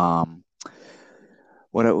 What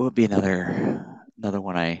it would be another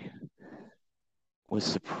one I was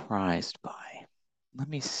surprised by. Let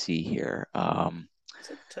me see here. It's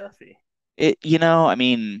a toughie.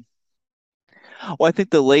 I think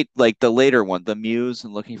the later one, The Muse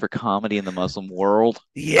and Looking for Comedy in the Muslim World.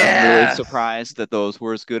 Yeah. I'm really surprised that those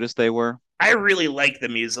were as good as they were. I really like The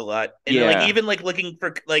Muse a lot. And even looking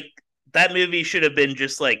for that movie should have been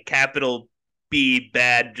just capital be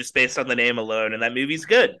bad just based on the name alone, and that movie's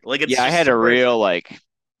good. Like it's Yeah, I just had a real surprising. like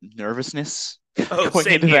nervousness Oh, going same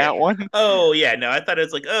into here. that one. Oh yeah, no, I thought it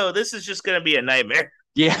was like, oh, this is just gonna be a nightmare.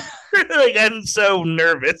 Yeah. Like I'm so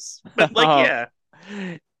nervous, but like Um, yeah.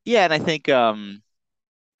 yeah, and I think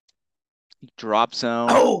Drop Zone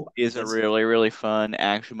Oh, is a that's really, really fun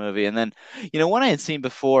action movie. And then, one I had seen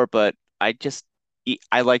before, but I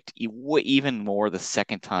liked even more the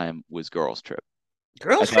second time was Girls Trip. I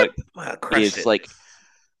Girls thought Trip. Wow, crushed is it. like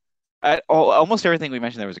almost everything we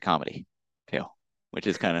mentioned there was a comedy too, which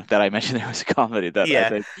is kind of that I mentioned there was a comedy that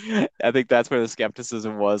Yeah. I think that's where the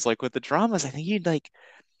skepticism was. Like with the dramas, I think you'd like.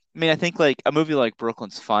 I mean, I think like a movie like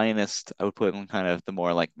Brooklyn's Finest, I would put in kind of the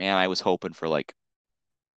more like, man, I was hoping for like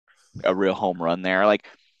a real home run there. Like,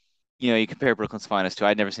 you compare Brooklyn's Finest to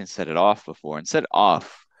I'd never seen Set It Off before, and Set It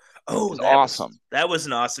Off Oh, was awesome. that was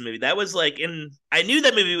an awesome movie. That was like I knew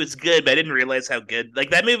that movie was good, but I didn't realize how good.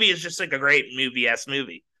 Like that movie is just like a great movie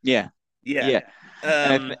movie. Yeah, Yeah.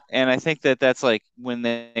 yeah, and I think that that's like when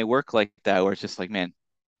they work like that, where it's just like, man,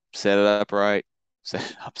 set it up right, set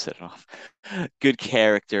it up, set it off. Good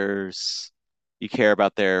characters. You care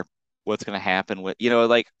about what's going to happen with,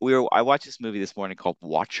 like I watched this movie this morning called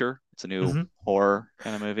Watcher. It's a new Mhm. horror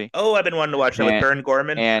kind of movie. Oh, I've been wanting to watch that with And Burn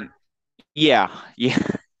Gorman. and yeah, yeah.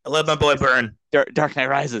 I love my boy Burn. Dark Knight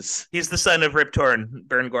Rises. He's the son of Rip Torn,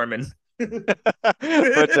 Burn Gorman.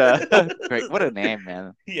 But great, what a name,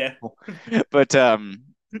 man. Yeah. But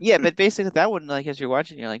yeah, but basically that one, like as you're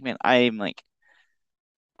watching, you're like, man, I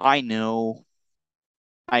know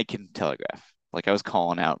I can telegraph. Like I was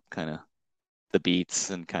calling out kind of the beats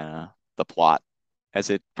and kind of the plot as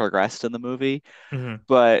it progressed in the movie, Mhm.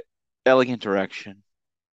 but elegant direction,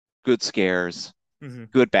 good scares,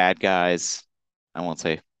 Mhm. good bad guys. I won't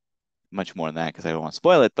say much more than that because I don't want to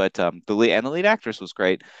spoil it, but the lead actress was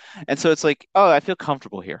great. And so it's like, oh, I feel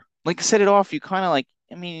comfortable here. Like Set It Off, you kind of like,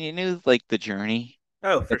 I mean, you knew like the journey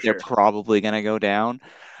Oh, for that they're sure. probably gonna go down,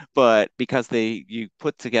 but because you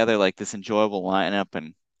put together like this enjoyable lineup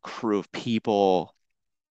and crew of people,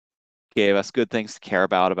 gave us good things to care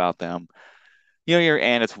about them.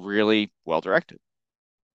 And it's really well directed.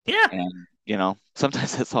 Yeah. And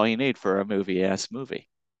sometimes that's all you need for a movie.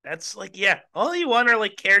 That's like, yeah. All you want are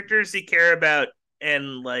like characters you care about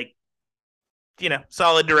and like,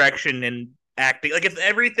 solid direction and acting. Like if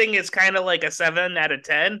everything is kind of like a 7 out of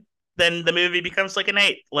 10, then the movie becomes like an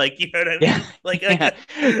 8. Like, you know what I mean? Yeah. Like, Yeah.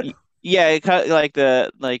 Yeah, like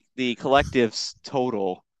the collective's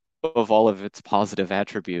total of all of its positive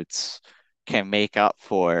attributes can make up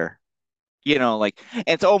for, like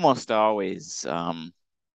it's almost always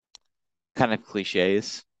kind of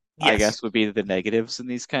cliches, I yes. guess would be the negatives in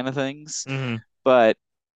these kind of things. Mhm. But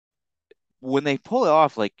when they pull it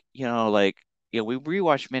off, we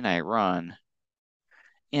rewatch Midnight Run,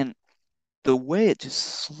 and the way it just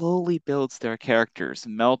slowly builds their characters,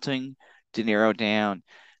 melting De Niro down,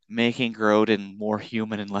 making Grodin more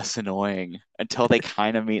human and less annoying until they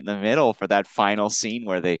kind of meet in the middle for that final scene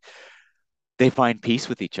where they find peace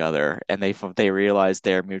with each other and they realize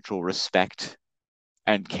their mutual respect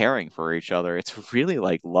and caring for each other. It's really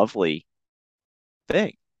like lovely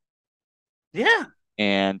thing. Yeah.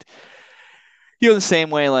 And the same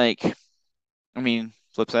way, like, I mean,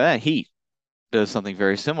 flip side of that, Heat does something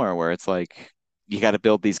very similar where it's like you got to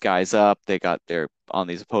build these guys up. They're on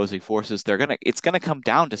these opposing forces. It's gonna come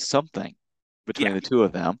down to something between Yeah. the two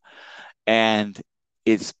of them. And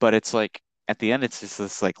but it's like at the end, it's just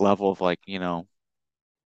this like level of like,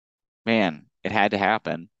 man, it had to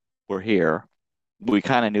happen. We're here. We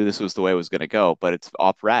kind of knew this was the way it was gonna go, but it's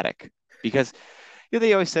operatic because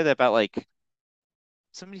they always say that about like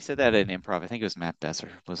somebody said that in improv. I think it was Matt Besser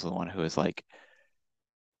was the one who was like,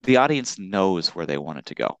 the audience knows where they want it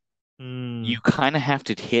to go. You Mm. kind of have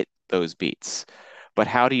to hit those beats, but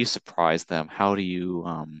how do you surprise them? How do you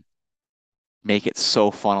make it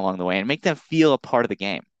so fun along the way and make them feel a part of the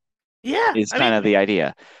game? Yeah. Is I kind of mean, the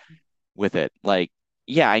idea with it. Like,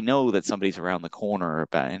 yeah, I know that somebody's around the corner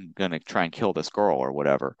and gonna try and kill this girl or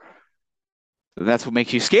whatever. That's what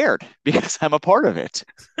makes you scared because I'm a part of it.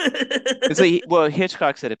 It's like, well,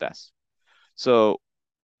 Hitchcock said it best. So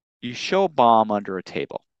you show a bomb under a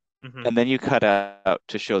table, mhm. and then you cut out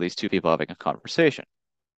to show these two people having a conversation.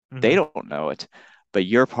 They Mhm. don't know it, but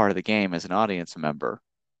you're part of the game as an audience member.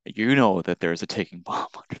 You know that there's a ticking bomb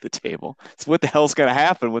under the table. So what the hell's going to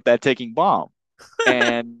happen with that ticking bomb?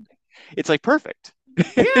 And it's like perfect.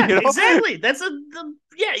 Yeah, You know? exactly.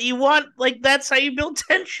 Yeah, you want like that's how you build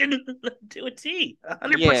tension to a T.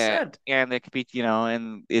 Yeah, 100%. and it could be,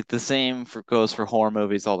 and the same goes for horror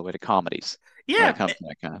movies all the way to comedies when it Yeah, comes to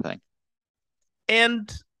that kind of thing.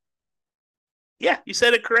 and Yeah, you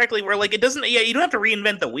said it correctly. Where like it doesn't. Yeah, you don't have to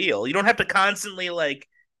reinvent the wheel. You don't have to constantly like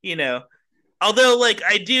Although like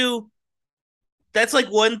I do. That's like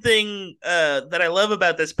one thing that I love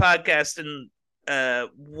about this podcast, and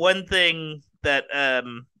one thing that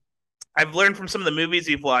I've learned from some of the movies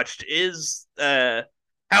you've watched is how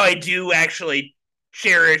I do actually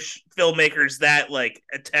cherish filmmakers that like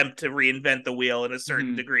attempt to reinvent the wheel in a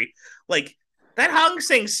certain degree. Like that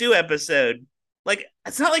Sang-soo episode, like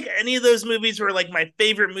it's not like any of those movies were like my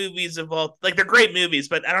favorite movies of all. Like they're great movies,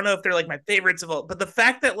 but I don't know if they're like my favorites of all. But the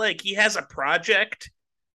fact that like he has a project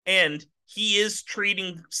and he is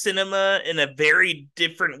treating cinema in a very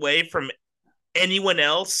different way from anyone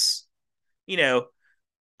else,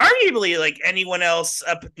 arguably like anyone else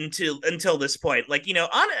up until this point. Like,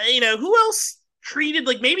 who else treated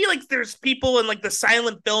like maybe like there's people in like the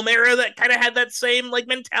silent film era that kind of had that same like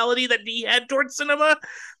mentality that he had towards cinema,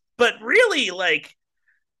 but really like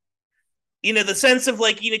the sense of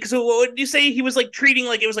like because what would you say he was like treating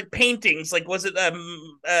like it was like paintings, like was it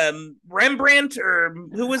Rembrandt or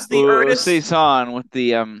who was the artist? Cezanne with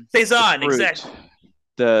the Cezanne, exactly.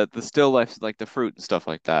 The still life, like the fruit and stuff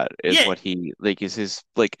like that is what he like is his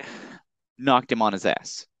like knocked him on his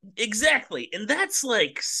ass. Exactly, and that's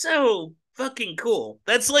like so fucking cool.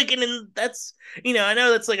 That's like that's I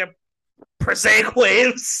know that's like a prosaic way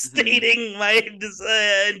of stating my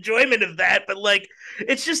enjoyment of that, but like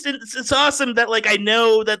it's awesome that like I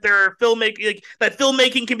know that there are filmmaking like that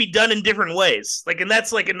filmmaking can be done in different ways, like, and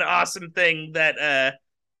that's like an awesome thing that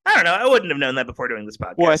I don't know, I wouldn't have known that before doing this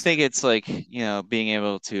podcast. Well, I think it's like being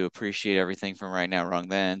able to appreciate everything from Right Now Wrong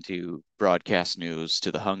Then to broadcast news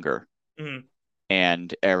to The Hunger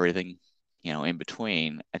and everything in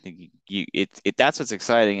between. I think that's what's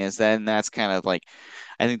exciting, is then that's kind of like,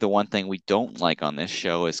 I think the one thing we don't like on this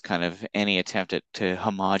show is kind of any attempt to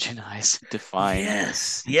homogenize,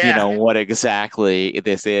 define, what exactly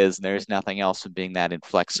this is. And there's nothing else from being that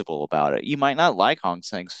inflexible about it. You might not like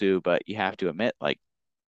Sang-soo, but you have to admit, like,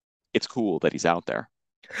 it's cool that he's out there.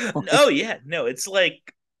 Oh yeah, no, it's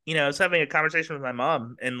like, I was having a conversation with my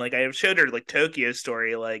mom, and like I showed her like Tokyo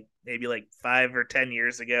Story, like maybe like 5 or 10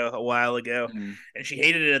 years ago, a while ago, and she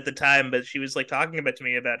hated it at the time, but she was like talking about to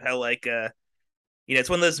me about how like it's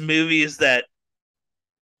one of those movies that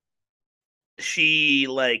she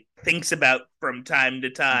like thinks about from time to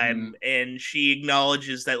time, and she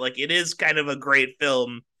acknowledges that like it is kind of a great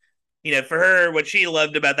film. For her, what she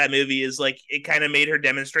loved about that movie is like it kind of made her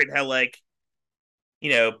demonstrate how like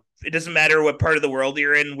it doesn't matter what part of the world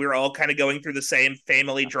you're in, we're all kind of going through the same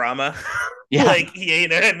family drama. Yeah. Like, you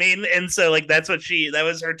know what I mean? And so like that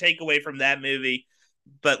was her takeaway from that movie.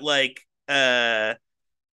 But like yeah,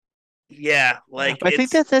 like I think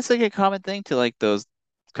that's like a common thing to like those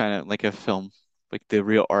kind of like a film, like the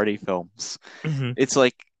real arty films. It's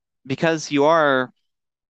like, because I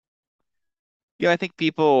think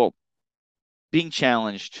people being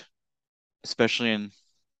challenged, especially in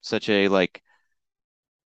such a like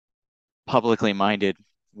publicly minded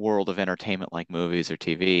world of entertainment like movies or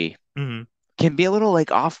TV, can be a little like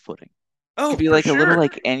off-putting. Oh, can be like a little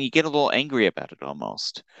like, and you get a little angry about it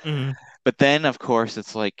almost. But then of course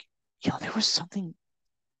it's like, there was something.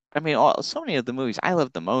 I mean, so many of the movies I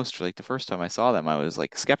loved the most, like the first time I saw them, I was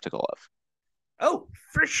like skeptical of. Oh,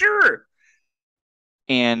 for sure.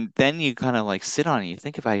 And then you kind of like sit on it, you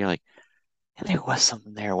think about it, you're like, there was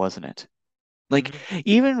something there, wasn't it? Like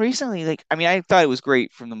even recently, like, I mean, I thought it was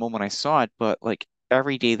great from the moment I saw it, but like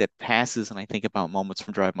every day that passes and I think about moments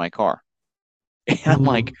from Drive My Car, and I'm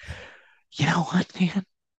like, you know what, man?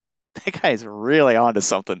 That guy's really onto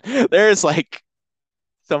something. There's like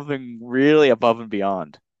something really above and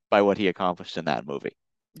beyond by what he accomplished in that movie.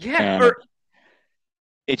 Yeah, and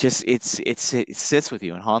it sits with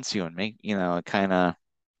you and haunts you and make it kind of,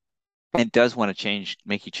 it does want to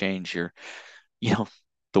make you change your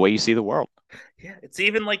the way you see the world. Yeah, it's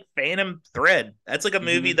even like Phantom Thread. That's like a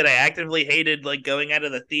movie that I actively hated like going out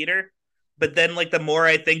of the theater, but then like the more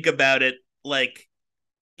I think about it, like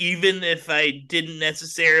even if I didn't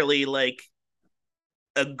necessarily like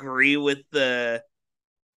agree with the,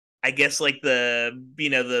 I guess like the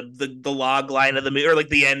the log line of the movie, or like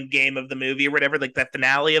the end game of the movie or whatever, like the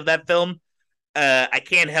finale of that film, I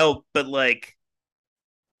can't help but like,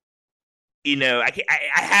 I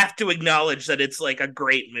have to acknowledge that it's like a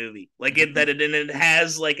great movie, like it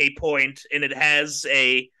has like a point, and it has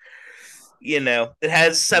a, it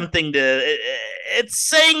has something to, it's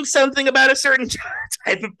saying something about a certain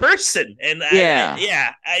type of person, and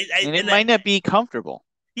it might not be comfortable.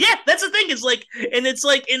 Yeah, that's the thing. Is like, and it's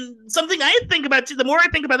like, in something I think about too. The more I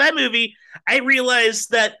think about that movie, I realize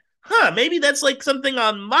that, maybe that's like something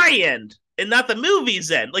on my end and not the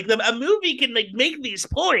movie's end. Like a movie can make these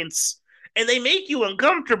points and they make you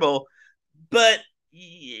uncomfortable, but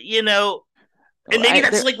you know, and maybe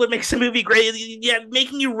that's like what makes a movie great. Yeah,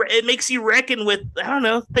 it makes you reckon with, I don't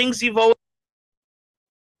know, things you've always.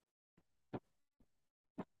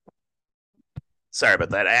 Sorry about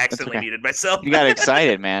that. I accidentally muted myself. You got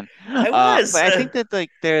excited, man. I was. But I think that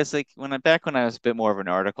there's when I was a bit more of an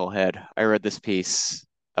article head, I read this piece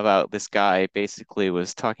about this guy basically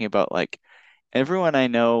was talking about everyone I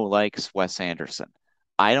know likes Wes Anderson.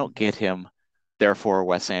 I don't get him, therefore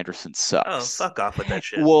Wes Anderson sucks. Oh, fuck off with that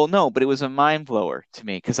shit. Well, no, but it was a mind blower to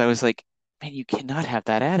me because I was like, man, you cannot have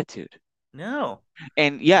that attitude. No.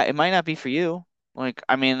 And yeah, it might not be for you. And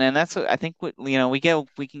that's what I think. We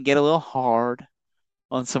can get a little hard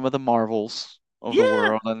on some of the marvels of the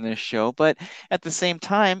world on this show, but at the same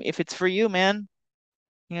time, if it's for you, man,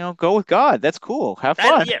 go with God. That's cool. Have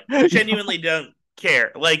fun. I genuinely don't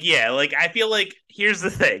care. I feel like here's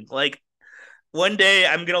the thing. One day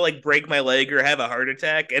I'm gonna break my leg or have a heart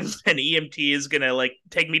attack, and an EMT is gonna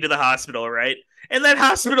take me to the hospital, right? And that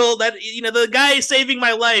hospital, the guy saving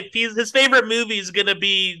my life, his favorite movie is gonna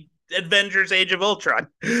be Avengers: Age of Ultron.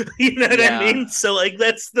 You know what I mean? So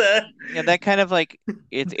that's the that kind of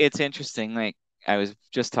it's interesting. I was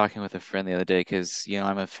just talking with a friend the other day because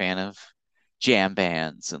I'm a fan of jam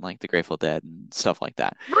bands and the Grateful Dead and stuff like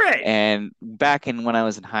that. Right. And back when I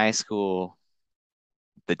was in high school,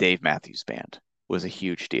 the Dave Matthews Band was a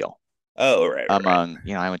huge deal. Oh, right.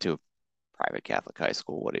 I went to a private Catholic high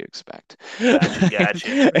school. What do you expect?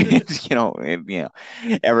 Gotcha.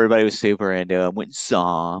 And, everybody was super into him. Went and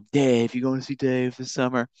saw him. Dave, you going to see Dave this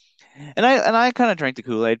summer? And I kind of drank the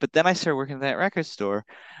Kool-Aid, but then I started working at that record store,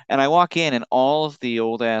 and I walk in, and all of the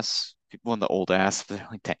old ass people, they're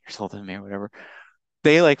 10 years older than me or whatever,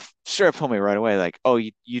 they straight up told me right away, oh,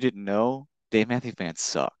 you didn't know Dave Matthews Band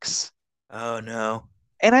sucks. Oh no.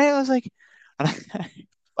 And I was like,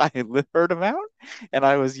 I heard him out, and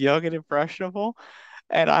I was young and impressionable,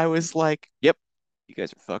 and I was like, yep, you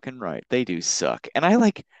guys are fucking right. They do suck. And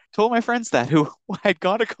I told my friends that who I'd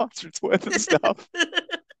gone to concerts with and stuff.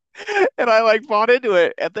 And I bought into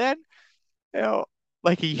it. And then, a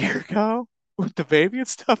year ago with the baby and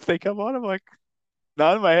stuff, they come on, I'm like,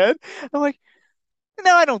 nodding my head. I'm like,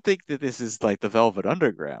 no, I don't think that this is the Velvet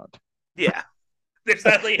Underground. Yeah. There's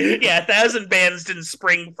not 1,000 bands didn't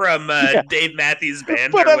spring from Dave Matthews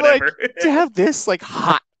Band but or I'm whatever. To have this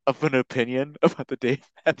hot of an opinion about the Dave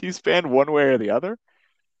Matthews Band one way or the other,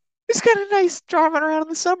 it's kind of nice driving around in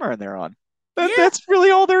the summer and they're on. That's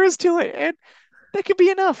really all there is to it. And that could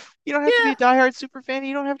be enough. You don't have to be a diehard super fan.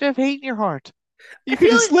 You don't have to have hate in your heart. You can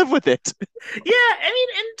just live with it. Yeah, and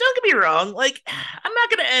don't get me wrong, I'm not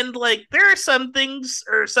gonna end there are some things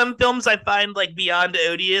or some films I find beyond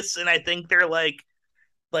odious, and I think they're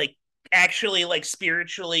actually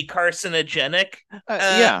spiritually carcinogenic.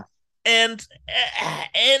 And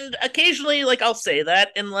occasionally I'll say that,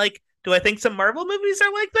 and do I think some Marvel movies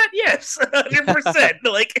are like that? Yes,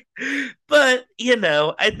 100%. But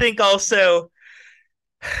I think also,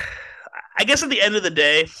 I guess at the end of the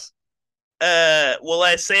day, will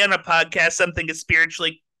I say on a podcast something is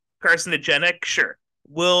spiritually carcinogenic? Sure.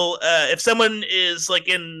 Will if someone is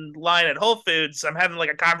in line at Whole Foods, I'm having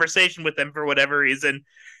a conversation with them for whatever reason,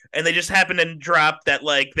 and they just happen to drop that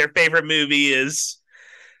their favorite movie is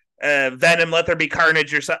Venom, Let There Be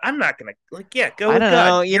Carnage or something, I'm not gonna go with God. I don't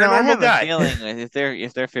know. You're I have guy. a feeling if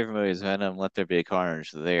their favorite movie is Venom, Let There Be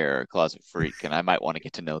Carnage, they're a closet freak, and I might want to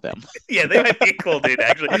get to know them. Yeah, they might be a cool dude.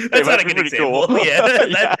 Actually, that's not a good example. Cool. Yeah,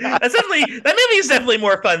 that movie is definitely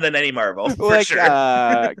more fun than any Marvel for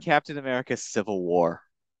sure. Captain America: Civil War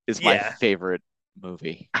is my favorite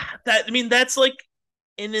movie. That's an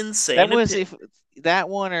insane. That was that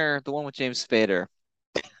one or the one with James Spader.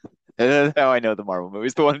 That's how I know the Marvel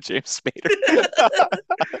movies. The one with James Spader.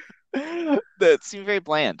 That seemed very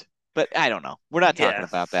bland, but I don't know. We're not talking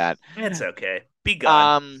about that. It's okay. Be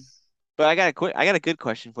gone. But I got a good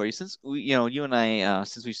question for you. Since you and I,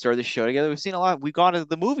 since we started the show together, we've seen a lot. We've gone to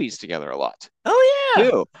the movies together a lot. Oh yeah.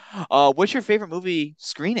 Too. What's your favorite movie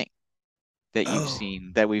screening that you've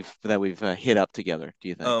seen that we've hit up together? Do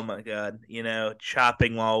you think? Oh my God!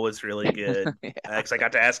 Chopping Mall was really good. Because I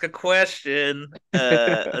got to ask a question.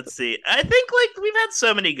 Let's see. I think we've had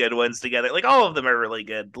so many good ones together. All of them are really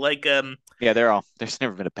good. Yeah, they're all. There's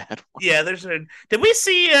never been a bad one. Yeah, Did we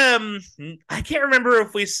see? I can't remember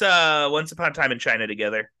if we saw Once Upon a Time in China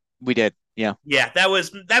together. We did. Yeah. Yeah,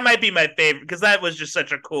 that might be my favorite because that was just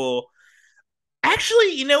such a cool.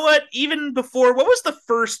 Actually, you know what? Even before, what was the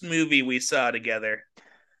first movie we saw together?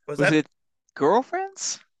 Was it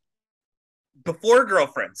Girlfriends? Before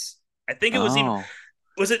Girlfriends. I think it was even.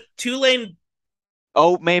 Was it Two-Lane?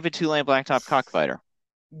 Oh, maybe Two-Lane Blacktop Cockfighter.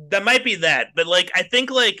 That might be that, but like I think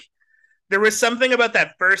like there was something about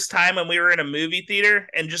that first time when we were in a movie theater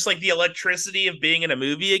and just like the electricity of being in a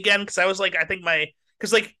movie again. Because I was like, I think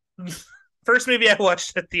because like first movie I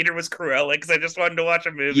watched at the theater was Cruella because I just wanted to watch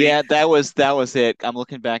a movie. Yeah, that was it. I'm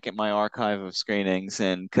looking back at my archive of screenings,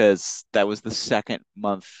 and because that was the second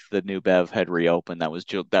month the New Bev had reopened. That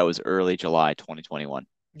was early July 2021.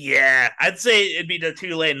 Yeah, I'd say it'd be the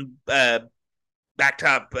Two-Lane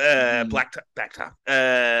blacktop,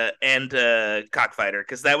 and Cockfighter,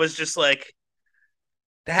 because that was just like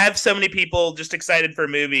to have so many people just excited for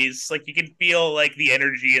movies. Like you could feel like the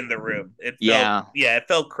energy in the room. It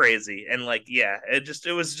felt crazy, and like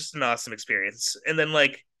it was just an awesome experience. And then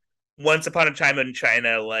like Once Upon a Time in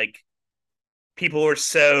China, like people were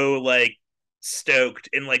so like stoked,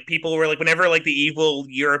 and like people were like whenever like the evil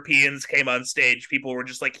Europeans came on stage, people were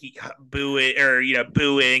just like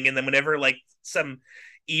booing, and then whenever like some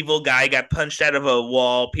evil guy got punched out of a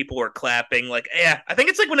wall, people were clapping. Like I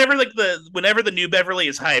think it's like whenever the New Beverly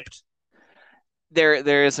is hyped,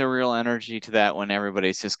 there is a real energy to that when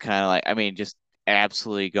everybody's just kind of like, I mean, just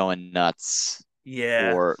absolutely going nuts.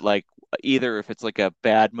 Yeah. Or like either if it's like a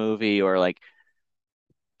bad movie or like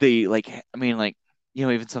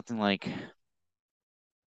even something like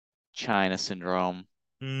China Syndrome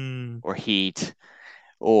or Heat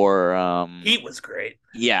or Heat was great.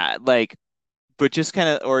 Yeah, like, but just kind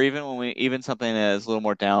of, or even something that is a little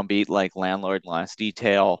more downbeat like Landlord and Last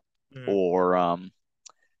Detail or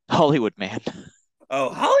Hollywood Man. Oh,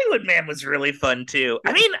 Hollywood Man was really fun too.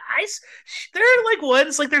 I mean, there are like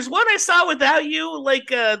ones like there's one I saw without you, like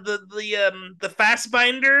the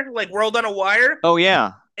Fastbinder, like World on a Wire. Oh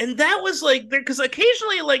yeah. And that was like there because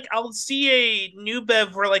occasionally like I'll see a New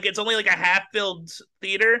Bev where like it's only like a half filled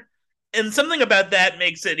theater, and something about that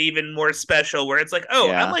makes it even more special. Where it's like,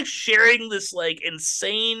 I'm like sharing this like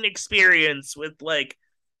insane experience with like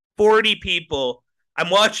 40 people. I'm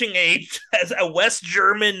watching a West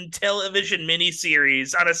German television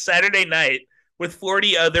miniseries on a Saturday night with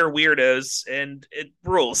 40 other weirdos, and it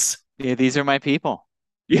rules. Yeah, these are my people.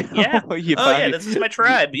 Yeah. This is my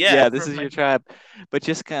tribe. Yeah. Yeah, this is your tribe. But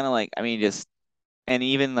just kind of like, I mean, and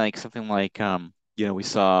even like something like, I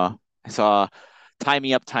saw Tie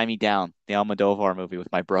Me Up, Tie Me Down, the Almodovar movie with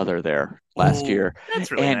my brother there last year. That's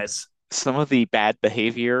really nice. Some of the bad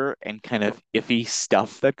behavior and kind of iffy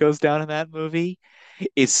stuff that goes down in that movie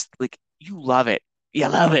is like, you love it. You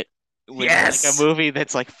love it. Yes. Like a movie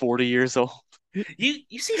that's like 40 years old. You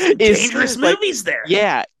see some dangerous movies there.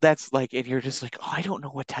 Yeah, that's like, and you're just like, I don't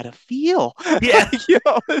know how to feel. Yeah.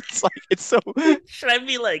 It's like, it's so. Should I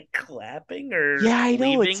be like clapping or I know.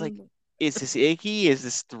 leaving? It's like, is this icky? Is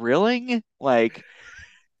this thrilling? Like,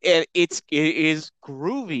 and it is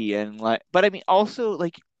groovy and like, but I mean, also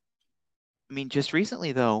like, just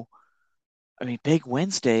recently though, Big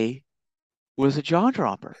Wednesday was a jaw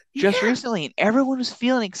dropper just recently, and everyone was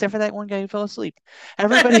feeling it except for that one guy who fell asleep.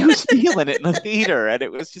 Everybody was feeling it in the theater, and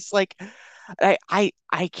it was just like, I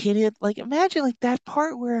can't like imagine like that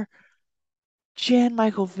part where Jan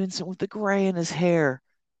Michael Vincent with the gray in his hair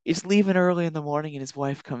is leaving early in the morning, and his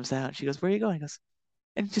wife comes out, and she goes, "Where are you going?" He goes,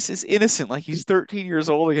 and just is innocent, like he's 13 years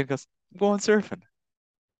old again. Goes, "I'm going surfing."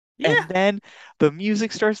 Yeah. And then the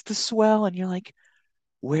music starts to swell, and you're like,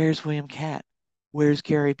 "Where's William Catt? Where's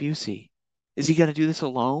Gary Busey? Is he going to do this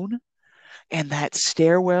alone?" And that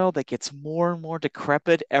stairwell that gets more and more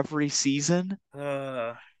decrepit every season.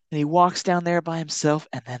 And he walks down there by himself,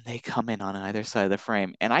 and then they come in on either side of the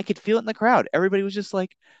frame. And I could feel it in the crowd. Everybody was just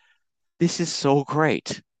like, this is so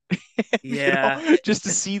great. Yeah. Just to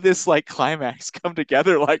see this like climax come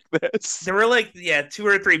together like this. There were like, 2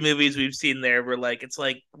 or 3 movies we've seen there where like, it's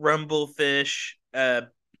like Rumblefish,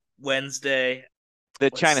 Wednesday. The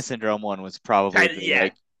China Syndrome one was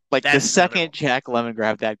probably like the second Jack Lemmon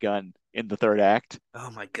grabbed that gun in the third act. Oh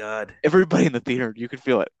my God. Everybody in the theater, you could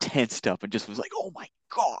feel it tensed up and just was like, oh my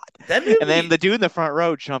God. That movie... And then the dude in the front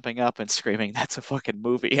row jumping up and screaming, that's a fucking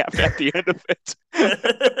movie at the end of it.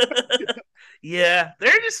 Yeah.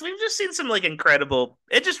 We've just seen some like incredible,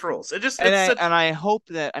 it just rules. And I hope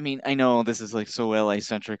that, I know this is like so LA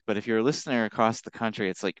centric, but if you're a listener across the country,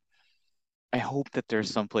 it's like, I hope that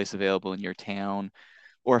there's someplace available in your town,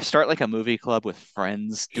 or start like a movie club with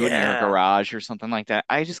friends, do it in your garage or something like that.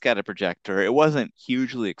 I just got a projector. It wasn't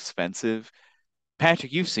hugely expensive.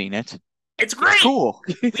 Patrick, you've seen it. It's great. It's cool.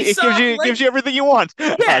 It gives you everything you want.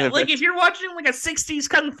 Yeah, like if you're watching like a 60s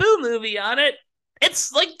kung fu movie on it,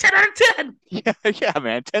 It's like 10 out of 10. Yeah,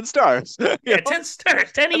 man, 10 stars. Yeah, 10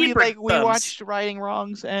 stars, 10 I mean, Ebert like we thumbs. watched Righting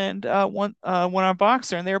Wrongs and one on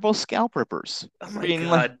Boxer, and they were both scalp rippers. Oh my being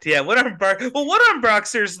god! Yeah, One Arm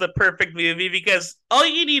Boxer is the perfect movie because all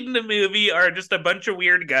you need in a movie are just a bunch of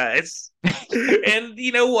weird guys, and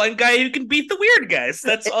one guy who can beat the weird guys.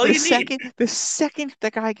 That's all you need. The second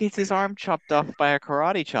the guy gets his arm chopped off by a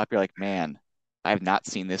karate chop, you're like, man, I have not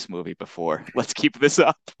seen this movie before. Let's keep this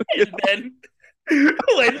up. And then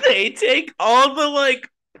when they take all the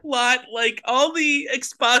plot, all the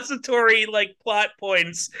expository plot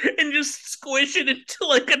points and just squish it into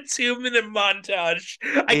a 2-minute montage,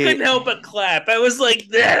 I couldn't help but clap. I was like,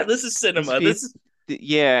 yeah, this is cinema.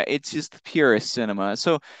 Yeah, it's just the purest cinema.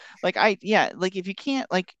 So if you can't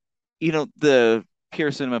the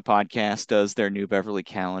Pure Cinema podcast does their new Beverly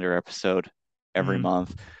Calendar episode every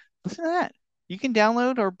month. Listen to that. You can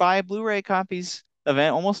download or buy Blu-ray copies of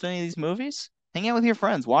almost any of these movies. Hang out with your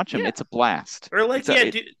friends, watch them. Yeah. It's a blast. Or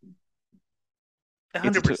 100%.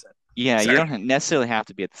 Yeah, sorry. You don't necessarily have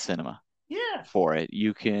to be at the cinema. Yeah. For it,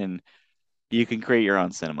 you can create your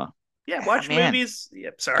own cinema. Yeah, watch movies.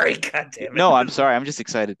 Yep. Sorry, God damn it. No, I'm sorry. I'm just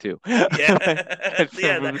excited too. Yeah.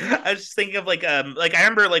 I was just thinking of I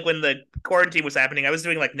remember when the quarantine was happening, I was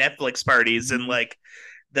doing Netflix parties and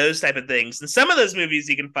those type of things. And some of those movies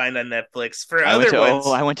you can find on Netflix. For other ones,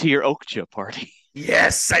 I went to your Okja party.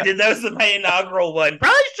 Yes, I did. That was my inaugural one.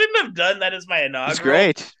 Probably shouldn't have done that as my inaugural. It's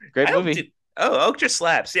great. Great movie. Okja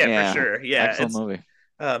slaps. Yeah, for sure. Yeah. Excellent movie.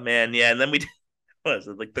 Oh, man. Yeah. And then we did, what was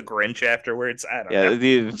it, The Grinch afterwards? I don't know.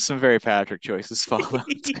 Yeah, some very Patrick choices followed.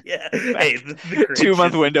 Yeah. Hey, the Grinch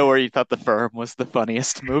 2-month window where you thought The Firm was the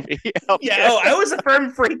funniest movie. Yeah. I was a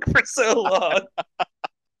Firm freak for so long.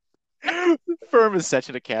 Firm is such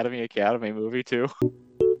an Academy movie, too.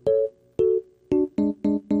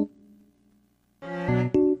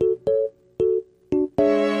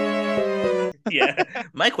 Yeah,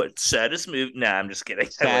 Mike, what saddest movie? Nah, I'm just kidding.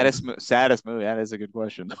 Saddest movie. That is a good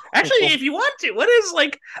question. Actually, if you want to, what is I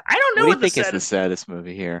don't know what do you think is the saddest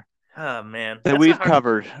movie here. Oh man, that we've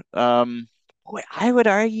covered. Boy, I would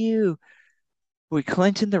argue,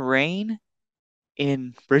 Clint in the Rain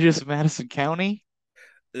in Bridges of Madison County.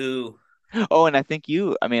 Ooh. Oh, and I think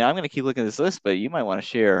I'm going to keep looking at this list, but you might want to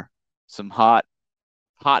share some hot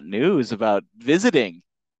news about visiting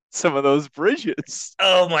some of those bridges.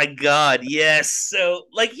 Oh my God, yes. So,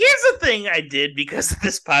 here's the thing I did because of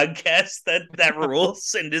this podcast that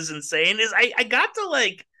rules and is insane is I got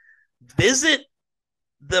to visit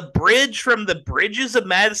the bridge from the Bridges of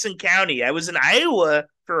Madison County. I was in Iowa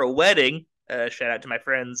for a wedding. Shout out to my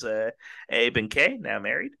friends Abe and Kay, now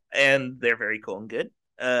married, and they're very cool and good.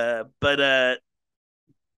 But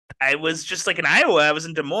I was just in Iowa. I was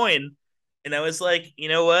in Des Moines, and I was like, you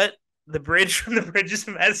know what? The bridge from the Bridges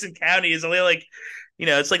of Madison County is only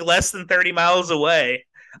it's less than 30 miles away.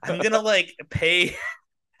 I'm gonna pay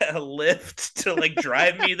a Lyft to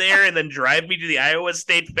drive me there and then drive me to the Iowa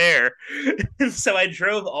State Fair. And so I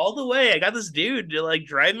drove all the way. I got this dude to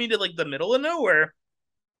drive me to the middle of nowhere.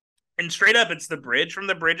 And straight up, it's the bridge from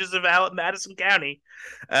the Bridges of Madison County.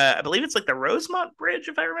 I believe it's the Rosemont Bridge,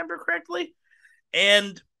 if I remember correctly.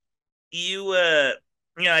 And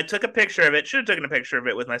I took a picture of it. Should have taken a picture of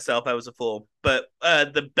it with myself. I was a fool. But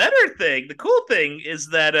the cool thing is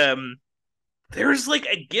that there's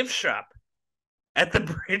a gift shop at the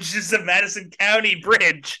Bridges of Madison County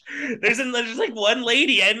Bridge. There's one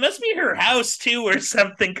lady. It must be her house too or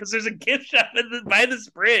something because there's a gift shop by this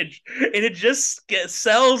bridge. And it just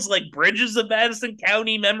sells Bridges of Madison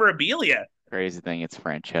County memorabilia. Crazy thing, it's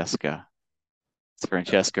Francesca. It's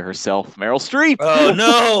Francesca herself, Meryl Streep. Oh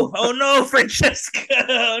no! Oh no, Francesca!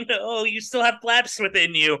 Oh no! You still have flaps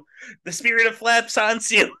within you. The spirit of flaps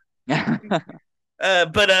haunts you. But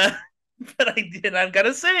I did. I'm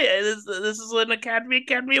gonna say this is an Academy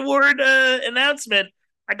Award announcement.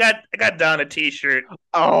 I got Don a T-shirt.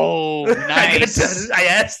 Oh, nice! I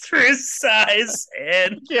asked for his size,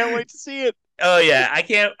 and can't wait to see it. Oh yeah, I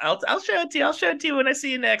can't. I'll show it to you. I'll show it to you when I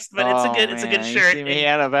see you next. But it's a good shirt. You see me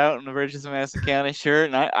out about in the Bridges of Madison County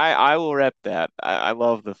shirt, and I will rep that. I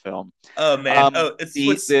love the film. Oh man.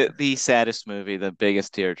 It's the saddest movie. The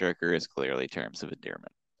biggest tearjerker is clearly Terms of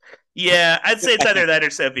Endearment. Yeah, I'd say it's either that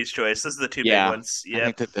or Sophie's Choice. Those are the two big ones. Yeah.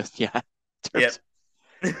 I think that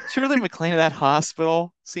Shirley MacLaine in that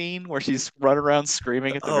hospital scene where she's running around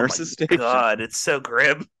screaming at the nurses station. God, it's so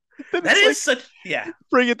grim. That is such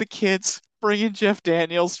Bring in the kids. Bring in Jeff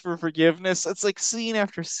Daniels for forgiveness. It's scene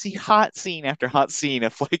after hot scene after hot scene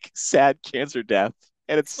of sad cancer death,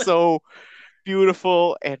 and it's so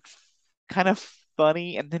beautiful and kind of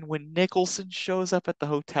funny. And then when Nicholson shows up at the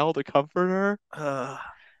hotel to comfort her,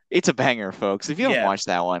 It's a banger, folks. If you haven't watched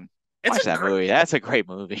that one, watch that movie. That's a great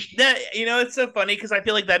movie. It's so funny because I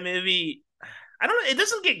feel like that movie, I don't know, it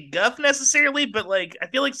doesn't get guff necessarily, but like I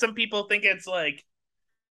feel like some people think it's like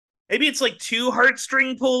maybe it's like too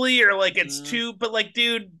heartstring pulley or like it's too, but like,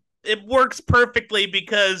 dude, it works perfectly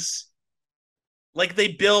because like they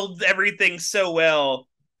build everything so well,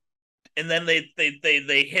 and then they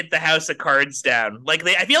hit the house of cards down. Like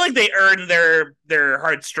I feel like they earn their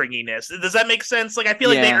heartstringiness. Does that make sense? Like I feel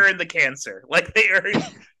like they earn the cancer. Like they earn.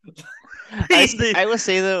 I will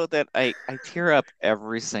say though that I tear up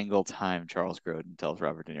every single time Charles Grodin tells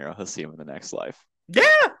Robert De Niro he'll see him in the next life. Yeah,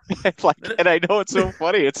 and I know it's so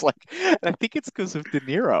funny. It's like, and I think it's because of De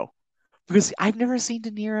Niro, because I've never seen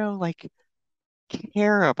De Niro like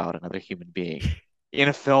care about another human being in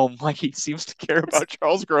a film like he seems to care about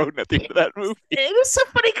Charles Grodin at the end of that movie. It is so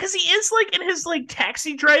funny because he is like in his like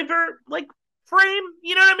taxi driver like frame.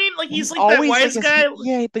 You know what I mean? Like he's like that wise guy.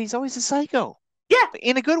 Yeah, but he's always a psycho. Yeah,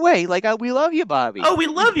 in a good way. Like we love you, Bobby. Oh, we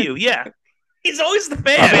love you. Yeah, he's always the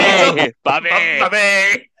fan. Bobby.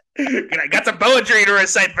 I got some poetry to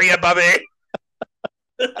recite for you, Bobby.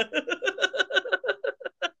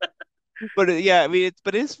 But yeah, I mean,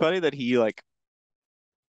 but it is funny that he like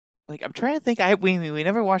I'm trying to think. We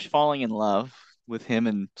never watched Falling in Love with him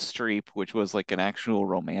and Streep, which was like an actual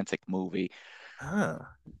romantic movie. Huh.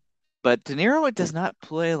 But De Niro does not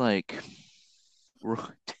play like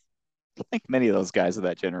many of those guys of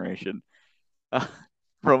that generation.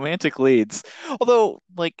 Romantic leads. Although,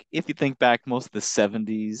 like, if you think back, most of the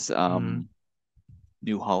 70s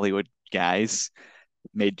New Hollywood guys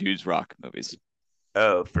made dudes rock movies.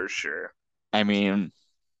 Oh, for sure. I mean,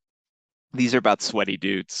 these are about sweaty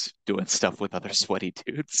dudes doing stuff with other sweaty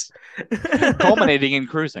dudes, culminating in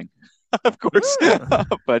cruising, of course.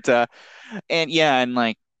 But and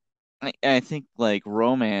like I think like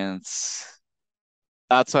romance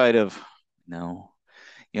outside of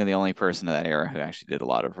the only person of that era who actually did a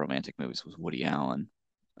lot of romantic movies was Woody Allen.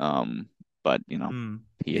 But he is who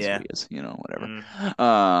he is, whatever.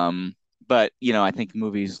 But I think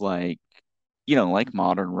movies like like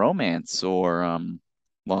Modern Romance or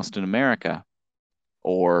Lost in America,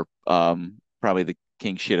 or probably the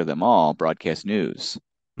king shit of them all, Broadcast News,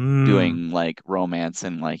 doing like romance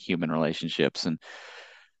and like human relationships and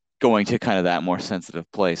going to kind of that more sensitive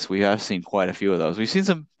place. We have seen quite a few of those. We've seen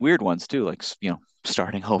some weird ones too, like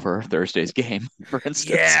Starting Over, Thursday's Game, for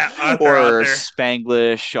instance. Yeah, author.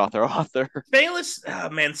 Spanglish, author. Spanglish,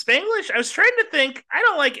 oh man, Spanglish. I was trying to think.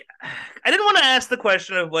 I didn't want to ask the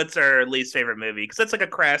question of what's our least favorite movie, because that's like a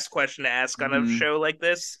crass question to ask on a show like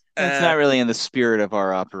this. It's not really in the spirit of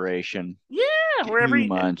our operation. Yeah, wherever too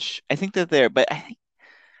much. I think that but I think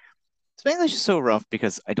Spanglish is so rough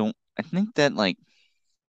because I think that like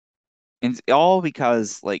it's all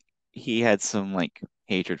because like he had some like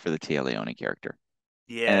hatred for the Tia Leone character.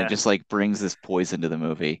 Yeah. And it just like brings this poison to the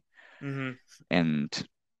movie. Mm-hmm. And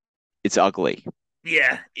it's ugly.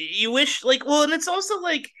 Yeah. You wish and it's also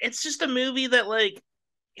like it's just a movie that like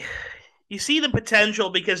you see the potential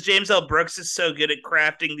because James L. Brooks is so good at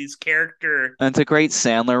crafting these characters. And it's a great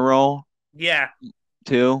Sandler role. Yeah.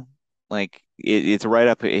 Too. Like it's right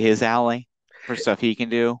up his alley for stuff he can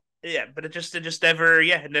do. Yeah, but it just never,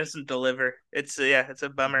 it doesn't deliver. It's a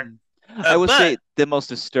bummer. I would say the most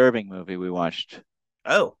disturbing movie we watched.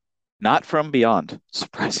 Oh. Not From Beyond,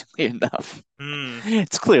 surprisingly enough.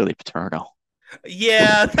 It's clearly Paterno.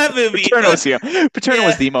 Yeah, that movie. Paterno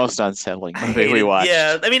was the most unsettling movie we watched.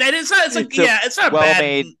 Yeah, I mean, it's not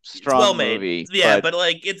well-made, strong movie. Yeah, but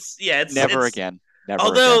like it's never again.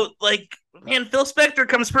 Although, like, man, Phil Spector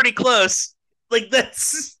comes pretty close. Like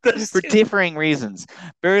that's for differing reasons.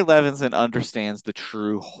 Barry Levinson understands the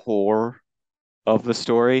true horror of the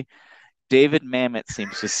story. David Mamet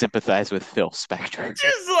seems to sympathize with Phil Spector.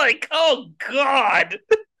 Just like, oh God.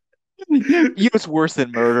 You know what's worse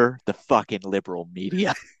than murder? The fucking liberal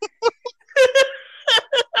media.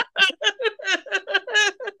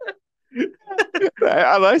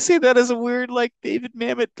 I say that as a weird, like, David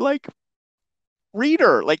Mamet, like,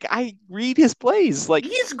 reader. Like, I read his plays, like,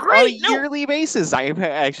 he's great on a yearly basis. I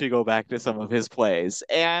actually go back to some of his plays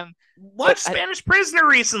and watched Spanish Prisoner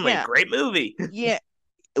recently. Yeah. Great movie. Yeah,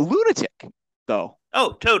 lunatic though.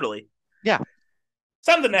 Oh, totally. Yeah,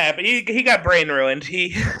 something happened. He got brain ruined.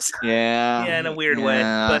 Yeah, in a weird way.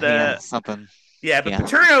 But something. Yeah, but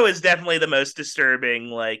Paterno is definitely the most disturbing.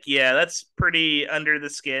 Like, yeah, that's pretty under the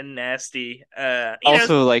skin, nasty.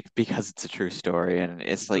 Also, like, because it's a true story, and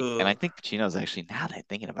it's like, and I think Pacino's actually, now that I'm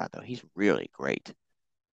thinking about it, though, he's really great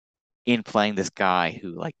in playing this guy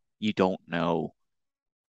who, like, you don't know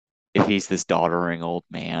if he's this doddering old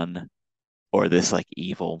man or this, like,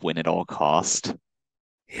 evil win at all cost.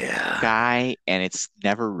 guy, and it's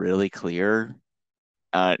never really clear.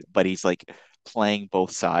 But he's like playing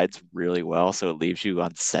both sides really well, so it leaves you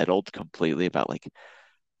unsettled completely about like.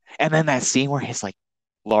 And then that scene where his like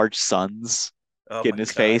large sons Oh get my in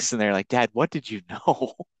his God. face, and they're like, "Dad, what did you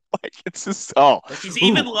know?" Like it's just Like he's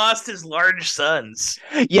even lost his large sons.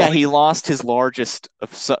 Yeah, he lost his largest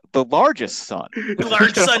the largest son.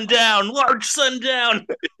 Large son down, large son down.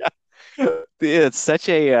 It's such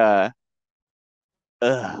a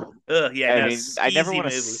Yeah, I no, mean, I never skeezy want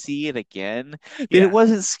to movie. see it again. But Yeah. it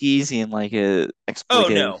wasn't skeezy in like a Oh exploitive,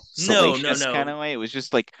 no, salacious kind of way. It was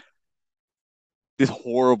just like this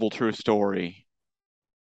horrible true story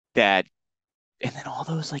that, and then all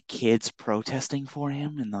those like kids protesting for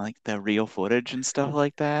him and like the real footage and stuff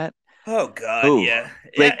like that. Oh God, Ooh, yeah,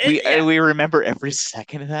 like yeah. we remember every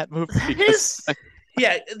second of that movie That because is,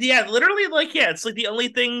 yeah. Literally, like, yeah, it's like the only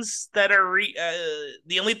things that are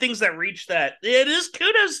the only things that reach that. It is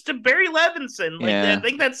kudos to Barry Levinson. Like, I yeah,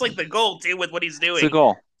 think that's like the goal too with what he's it's the doing.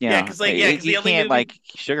 goal. Yeah, Yeah, because because you the only can't movie. like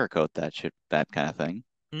sugarcoat that shit, that kind of thing.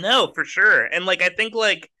 No, for sure, and like I think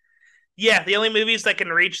like yeah, the only movies that can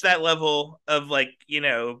reach that level of like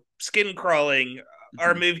skin crawling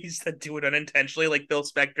are Mhm. movies that do it unintentionally, like Bill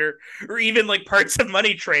Spector, or even like parts of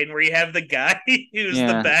Money Train, where you have the guy who's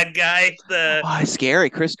the Yeah. bad guy. Oh, it's scary.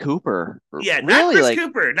 Chris Cooper. Not Really, Chris like,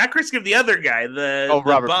 Cooper, not Chris Cooper, the other guy, oh, the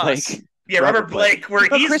Robert boss. Blake. Yeah, Robert Robert Blake. Blake, where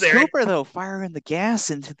No, he's Chris there. Cooper though, firing the gas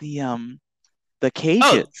into the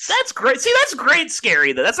Oh, cages. that's great. See, that's great,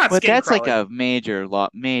 scary though. That's not But skin that's like crawling. a major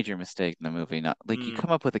mistake in the movie. Not like you Mm,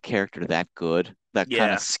 come up with a character that good, that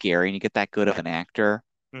kind of yeah. scary, and you get that good of an actor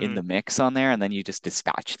in Mm, the mix on there, and then you just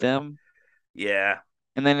dispatch them, yeah.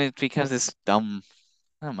 and then it becomes this dumb.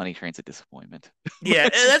 Oh, Money Train's a disappointment. Yeah,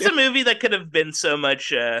 But that's a movie that could have been so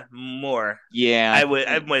much more. yeah,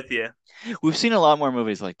 I'm with you. we've seen a lot more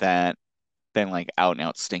movies like that than like out and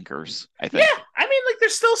out stinkers, I Yeah, think. I mean, like,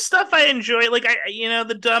 there's still stuff I enjoy, like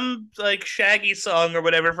the dumb like Shaggy song or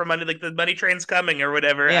whatever from Money, like the Money Train's Coming or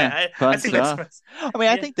whatever. Yeah, I fun think that's stuff. I mean,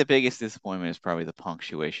 I yeah, think the biggest disappointment is probably the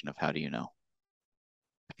punctuation of how do you know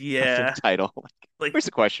of the yeah, title. Like, like where's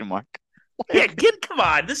the question mark? yeah. Like, Come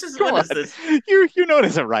on, this is come what on. is this? You're known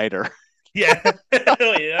as a writer. Yeah,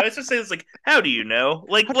 I was just saying, it's like, how do you know?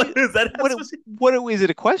 Like, How do you what is that? what is it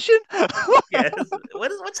a question? Yeah,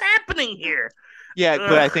 what's happening here? Yeah,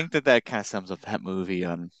 but I Ugh. think that kind of sums up that movie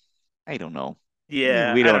on I don't know.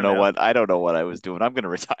 Yeah, We I don't don't know know. what I don't know what I was doing. I'm gonna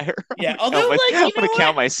retire. Yeah, although, like, I'm gonna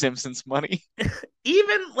count my Simpsons money.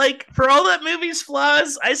 even like for all that movie's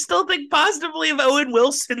flaws, I still think positively of Owen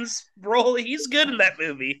Wilson's role. He's good in that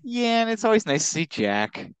movie. Yeah, and it's always nice to see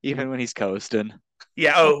Jack, even when he's coasting.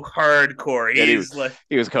 Yeah, oh, hardcore. Yeah, He's like,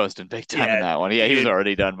 he was coasting big time in yeah, that one. Yeah, he was dude.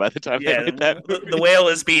 already done by the time they Yeah, made that the movie. whale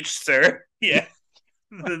is beached, sir. Yeah,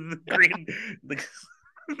 the green, the,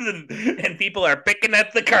 and people are picking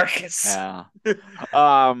at the carcass. Yeah.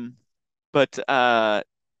 Um, but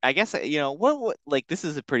I guess what like this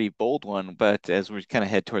is a pretty bold one, but as we kind of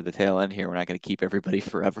head toward the tail end here, we're not going to keep everybody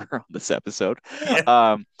forever on this episode. Yeah.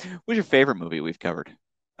 What's your favorite movie we've covered?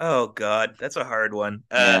 Oh God, that's a hard one.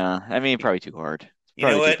 Yeah, I mean probably too hard. It's You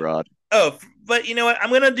know probably too what? broad. Oh, but you know what?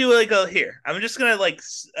 I'm gonna do like a here. I'm just gonna like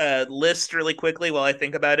list really quickly while I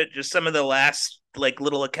think about it. Just some of the last like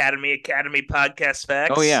little Academy podcast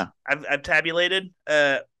Oh facts yeah. I've tabulated.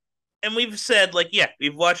 And we've said like yeah,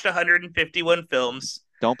 we've watched 151 films.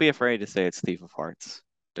 Don't be afraid to say it's Thief of Hearts.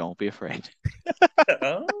 Don't be afraid.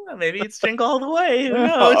 Oh, maybe it's Jingle all the way. Who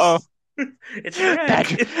Uh-oh. knows? It's Shrek.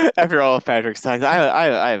 Patrick, after all of Patrick's talks,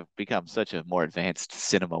 I've become such a more advanced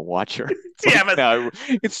cinema watcher. It's Yeah, like now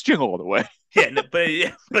it's Jingle all the way. yeah, no,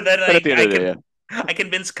 but then But at the end of the day, I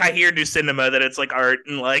convinced Kahir do cinema that it's like art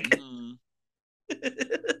and like mm,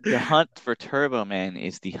 the hunt for Turbo Man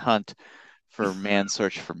is the hunt for man's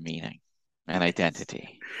search for meaning and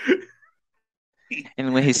identity.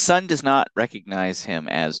 And when his son does not recognize him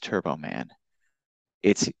as Turbo Man,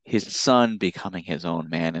 it's his son becoming his own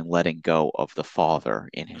man and letting go of the father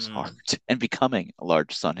in his heart and becoming a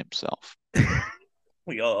large son himself.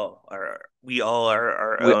 we all are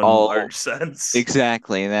our We own all large sons.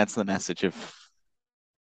 exactly. That's the message of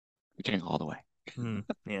Jingle all the way.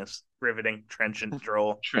 Yes, riveting, trenchant,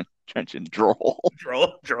 droll, Trenchant droll.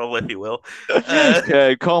 droll, if you will.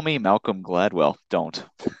 Call me Malcolm Gladwell. Don't.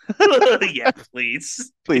 Yeah,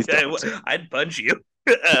 please, Please don't. I'd punch you.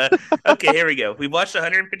 Okay, here we go. We've watched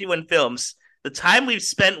 151 films. The time we've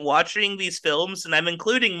spent watching these films, and I'm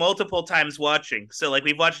including multiple times watching. So, like,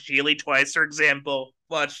 we've watched Geely twice, for example.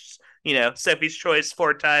 Watched, Seppi's Choice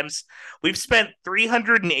 4 times. We've spent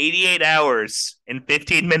 388 hours and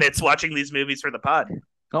 15 minutes watching these movies for the pod.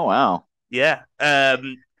 Oh wow. Yeah.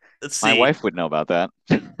 Let's My see. wife would know about that.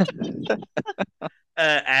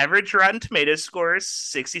 Average Rotten Tomatoes scores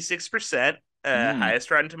 66%.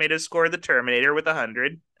 Highest Rotten Tomatoes score, The Terminator with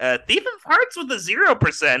 100. Thief of Hearts with a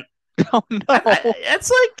 0%. Oh no! That's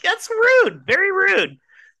rude, very rude.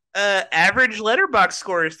 Average Letterbox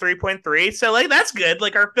score is 3.3, so like that's good.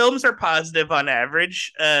 Like our films are positive on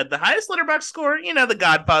average. The highest Letterbox score, The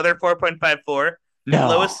Godfather, 4.54. No.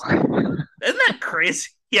 Lowest, isn't that crazy?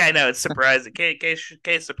 Yeah, I know, it's surprising. Case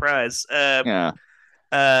surprise. Yeah.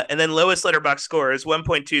 And then lowest Letterbox score is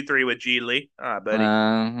 1.23 with Geely. Ah,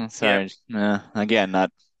 buddy. Sorry. Again,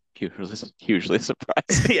 not hugely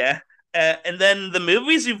surprised. Yeah. And then the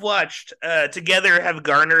movies you've watched together have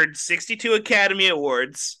garnered 62 Academy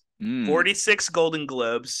Awards, 46 Golden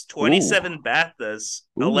Globes, 27 BAFTAs,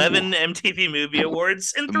 11 MTV Movie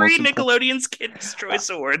Awards, and 3 Nickelodeon's Kids' Choice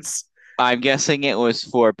Awards. I'm guessing it was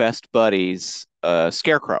for Best Buddies,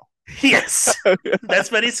 Scarecrow. Yes,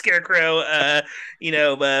 Best Buddy Scarecrow.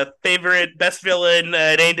 Favorite best villain,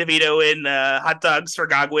 Danny DeVito in Hot Dogs for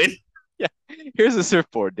Gogwin. Yeah, here's a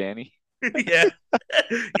surfboard, Danny. Yeah,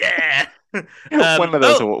 yeah. One of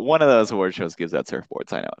those award shows gives out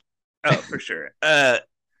surfboards. I know it. Oh, for sure. I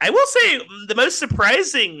will say the most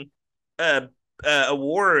surprising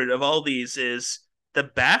award of all these is the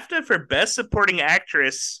BAFTA for Best Supporting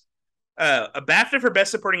Actress. A BAFTA for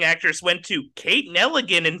Best Supporting Actress went to Kate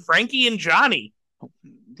Nelligan in Frankie and Johnny.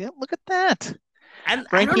 Yeah, look at that. And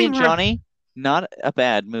Frankie and Johnny, not a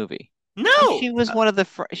bad movie. No, she was one of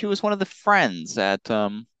the friends at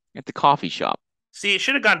the coffee shop. See, it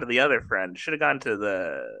should have gone to the other friend. Should have gone to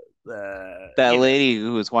that lady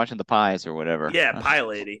who was watching the pies or whatever. Yeah, Pie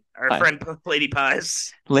Lady. Our friend Lady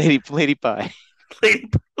Pies. Lady Pie.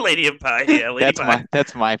 Lady of Pie. Yeah, Lady Pie.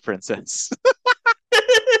 That's my princess.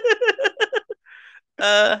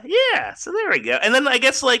 Yeah, so there we go. And then I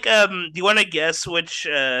guess do you want to guess which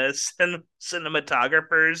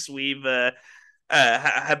cinematographers we've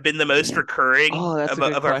have been the most recurring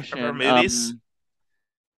of our movies?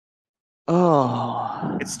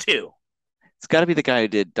 It's 2. It's got to be the guy who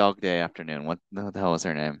did Dog Day Afternoon. What the hell was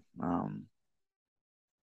her name?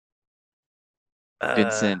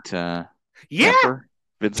 Vincent. Yeah, Kemper?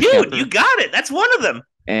 Vincent dude, Kemper. you got it. That's one of them.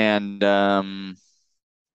 And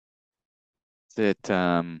is it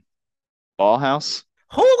Ballhouse?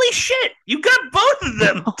 Holy shit! You got both of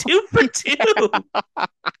them. 2 for 2.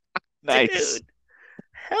 Nice. Dude.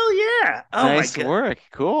 Hell yeah! Oh nice my God. work.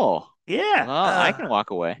 Cool. Yeah. Well, I can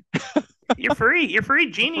walk away. You're free. You're free,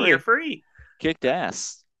 Genie. You're free. Kicked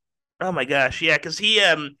ass. Oh my gosh, yeah, because he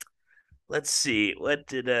let's see, what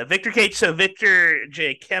did Victor Cage? So Victor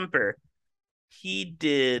J. Kemper, he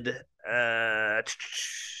did I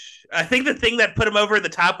think the thing that put him over the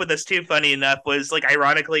top with us too, funny enough, was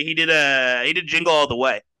ironically he did Jingle All the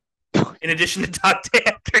Way. In addition to Dog Day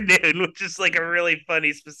Afternoon, which is a really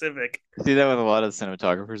funny specific. See that with a lot of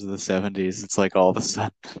cinematographers of the 70s. It's all of a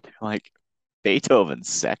sudden they're Beethoven's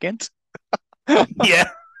second. Yeah.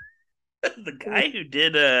 The guy who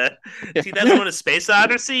did 2001: A Space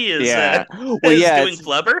Odyssey is doing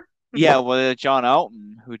Flubber. Yeah, well, John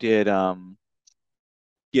Alton, who did Barry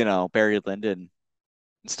Lyndon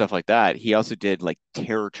and stuff like that. He also did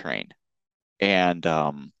Terror Train and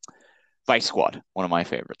Vice Squad, one of my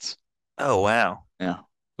favorites. Oh wow. Yeah,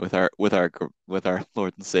 with our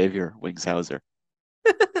Lord and Savior Wings Hauser.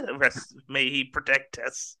 May he protect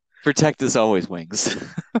us. Protect us always, Wings.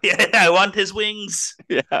 Yeah, I want his wings.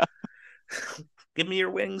 Yeah. Give me your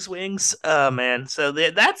wings. Oh man, so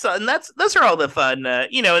those are all the fun,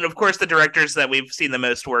 and of course the directors that we've seen the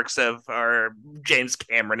most works of are James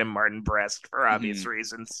Cameron and Martin Brest for obvious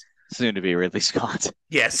reasons. Soon to be Ridley Scott.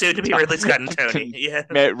 Yeah, soon to be Ridley Scott and Tony. Yeah,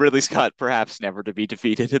 Ridley Scott perhaps never to be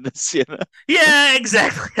defeated in this. Yeah,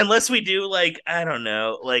 exactly. Unless we do I don't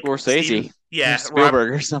know, Scorsese, yeah,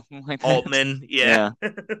 Spielberg or something like that. Altman, yeah.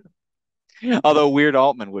 Although Weird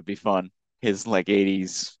Altman would be fun. His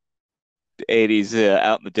 80s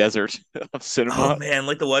out in the desert of cinema. Oh man,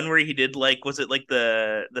 the one where he did was it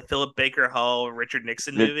the Philip Baker Hall Richard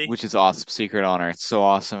Nixon movie, which is awesome. Secret Honor. It's so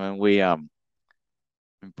awesome, and we my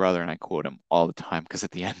brother and I quote him all the time because at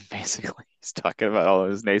the end, basically, he's talking about all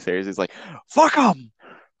those naysayers. He's like, "Fuck them,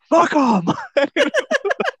 fuck them."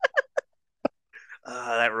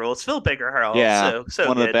 That rules. Philip Baker Hall. Yeah, so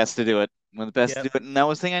one good. of the best to do it. One of the best to do it. And that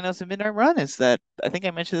was the thing I noticed in Midnight Run is that I think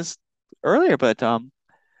I mentioned this earlier, but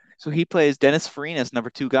so he plays Dennis Farina's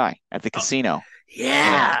number 2 guy at the casino.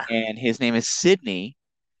 Yeah. And his name is Sidney.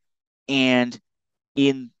 And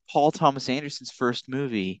in Paul Thomas Anderson's first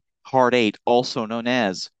movie, Hard 8, also known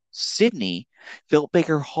as Sidney, Philip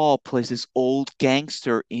Baker Hall plays this old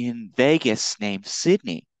gangster in Vegas named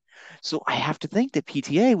Sidney. So I have to think that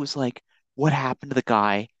PTA was like, what happened to the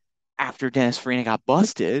guy after Dennis Farina got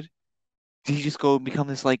busted? Did he just go and become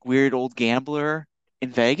this like weird old gambler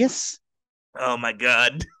in Vegas? Oh my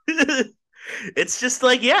god. It's just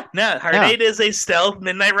like, yeah, no, Heart Yeah. 8 is a stealth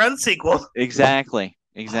Midnight Run sequel. Exactly.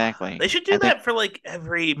 They should do I think that for like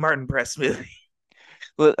every Martin Press movie.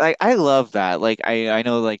 well, I love that. Like I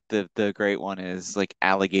know like the great one is like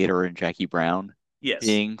Alligator and Jackie Brown Yes.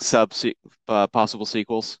 being possible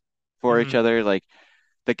sequels for each Mhm. other. Like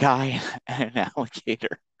the guy and an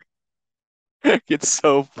alligator gets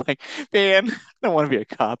so like, man, I don't want to be a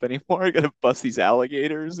cop anymore. I gotta bust these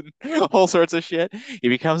alligators and all sorts of shit. He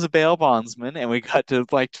becomes a bail bondsman, and we got to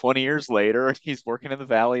like 20 years later, and he's working in the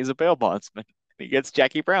valley as a bail bondsman. He gets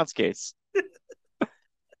Jackie Brown's case.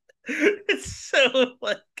 It's so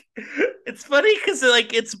like it's funny because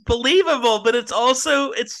like it's believable, but it's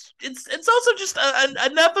also just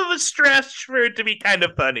enough of a stretch for it to be kind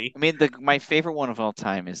of funny. I mean, my favorite one of all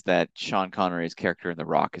time is that Sean Connery's character in The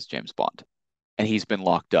Rock is James Bond, and he's been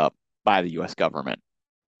locked up by the U.S. government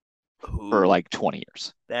for Ooh, like 20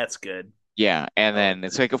 years. that's good. Yeah, and then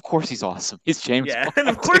it's like, of course he's awesome. He's James Yeah, Bond. and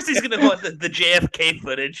of course he's gonna want the JFK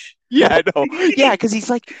footage. Yeah, I know. Yeah, because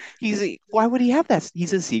why would he have that?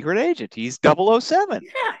 He's a secret agent. He's 007.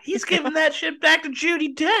 Yeah, he's giving that shit back to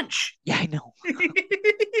Judi Dench. Yeah, I know.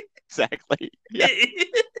 Exactly. Yeah.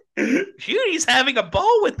 Judy's having a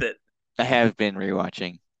ball with it. I have been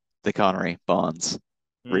rewatching the Connery Bonds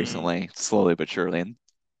recently, slowly but surely, and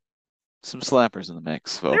some slappers in the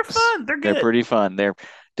mix, They're folks. fun. They're good. They're pretty fun. They're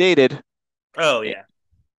dated. Oh yeah.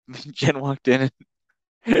 Jen walked in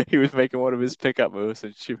and he was making one of his pickup moves,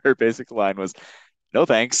 and her basic line was, "No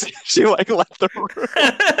thanks." She like left the room.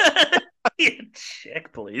 Yeah,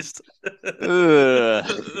 check, please. Ugh.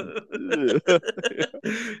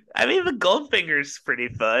 I mean, the Goldfinger's pretty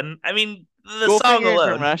fun. I mean, the song Goldfinger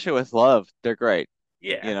alone. from Russia with Love, they're great.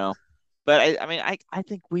 Yeah. You know. But I mean, I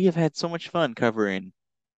think we have had so much fun covering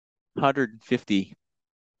 150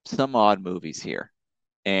 some odd movies here.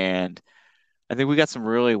 And I think we got some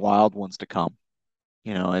really wild ones to come.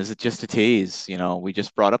 You know, is it just a tease? You know, we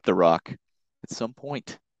just brought up The Rock. At some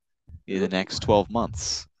point in the next 12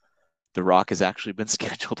 months, The Rock has actually been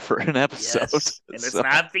scheduled for an episode. Yes. And it's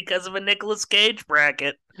not because of a Nicolas Cage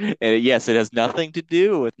bracket. And yes, it has nothing to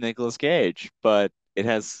do with Nicolas Cage, but it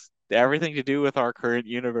has everything to do with our current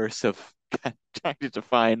universe of trying to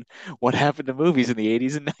define what happened to movies in the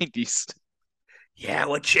 80s and 90s. Yeah,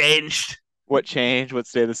 what changed? What changed? What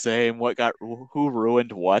stayed the same? Who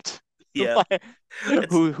ruined what? Yeah.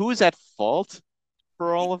 Who's at fault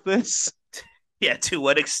for all of this? Yeah, to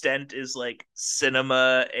what extent is like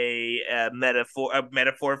cinema a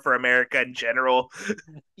metaphor for America in general?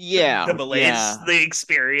 Yeah, The malaise they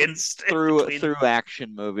experienced through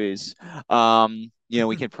action movies.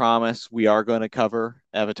 We can promise we are going to cover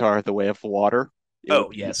Avatar: The Way of Water.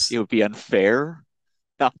 Yes. It would be unfair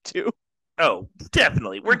not to. Oh,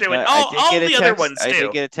 definitely. We're doing all the other ones too. I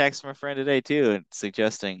did get a text from a friend today too,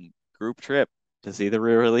 suggesting group trip to see the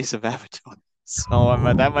re-release of Avatar. So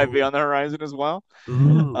that might be on the horizon as well. We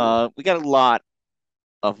got a lot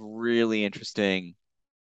of really interesting.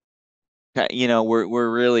 We're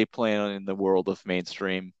really playing in the world of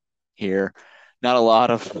mainstream here. Not a lot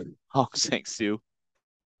of Sang-soo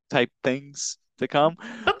type things to come,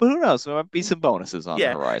 but who knows? There might be some bonuses on the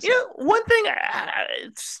horizon. You know, one thing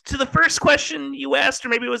to the first question you asked, or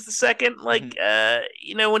maybe it was the second, like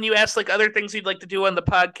when you asked like other things you'd like to do on the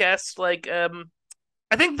podcast, like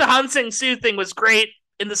I think the Han Sang-soo thing was great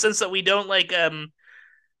in the sense that we don't like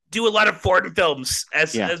do a lot of foreign films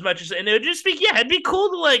as much as, and it would just be it'd be cool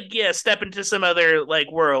to like step into some other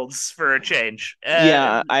like worlds for a change.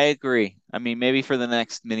 Yeah, I agree. I mean, maybe for the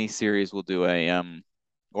next mini series we'll do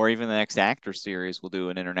or even the next actor series we'll do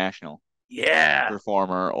an international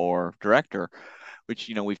performer or director, which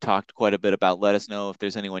we've talked quite a bit about. Let us know if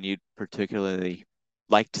there's anyone you'd particularly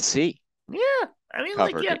like to see. Yeah, I mean,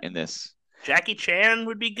 covered in this. Jackie Chan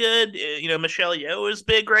would be good. Michelle Yeoh is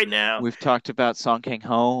big right now. We've talked about Song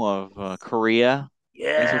Kang-ho of Korea.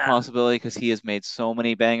 Yeah. As a possibility because he has made so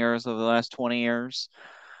many bangers over the last 20 years.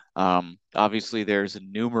 Obviously, there's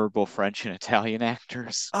innumerable French and Italian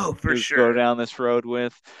actors. Oh, for sure. Go down this road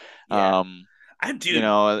with. Yeah.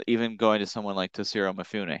 Even going to someone like Toshiro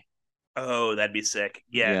Mifune. Oh, that'd be sick.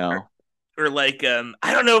 Yeah. Or like,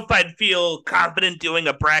 I don't know if I'd feel confident doing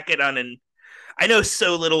a bracket on I know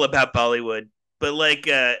so little about Bollywood, but like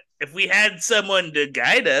if we had someone to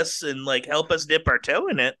guide us and like help us dip our toe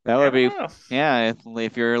in it, that would be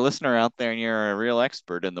if you're a listener out there and you're a real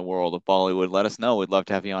expert in the world of Bollywood, let us know. We'd love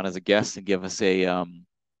to have you on as a guest and give us a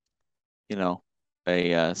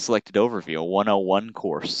a selected overview, a 101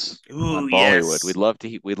 course Ooh, on Bollywood.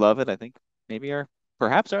 yes. We'd love it. I think maybe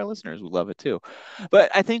perhaps our listeners would love it too.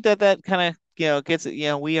 But I think that kind of, gets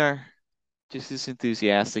it. We are just as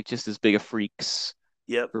enthusiastic, just as big of freaks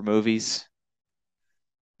Yep. for movies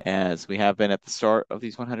as we have been at the start of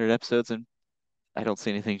these 100 episodes, and I don't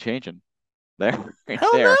see anything changing there. Right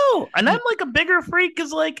Hell there. no. And I'm like a bigger freak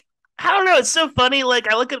because, like, I don't know. It's so funny.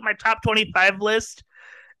 Like, I look at my top 25 list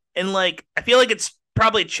and, like, I feel like it's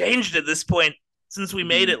probably changed at this point since we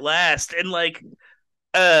made it last. And, like,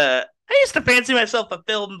 I used to fancy myself a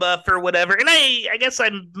film buff or whatever. And I guess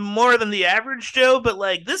I'm more than the average Joe, but,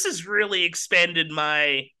 like, this has really expanded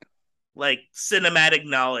my, like, cinematic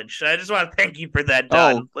knowledge. So I just want to thank you for that,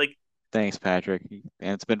 Don. Oh, Like, thanks, Patrick.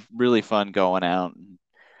 And it's been really fun going out and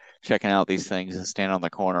checking out these things and standing on the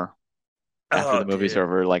corner after the movie's dude.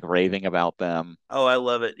 over, like raving about them. Oh, I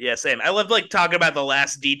love it. Yeah, same. I love, like, talking about the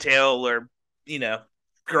last detail or,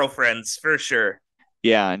 girlfriends for sure.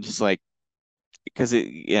 Yeah, and just like, because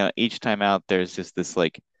each time out there's just this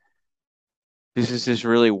like, this is this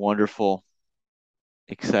really wonderful,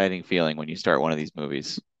 exciting feeling when you start one of these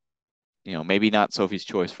movies. Maybe not Sophie's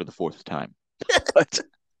Choice for the fourth time, but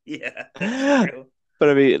Yeah, that's true. but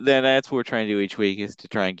I mean, then that's what we're trying to do each week, is to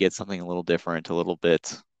try and get something a little different, a little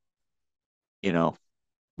bit.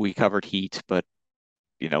 We covered Heat, but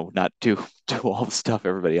not do all the stuff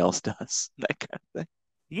everybody else does, that kind of thing.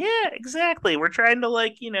 Yeah, exactly. We're trying to,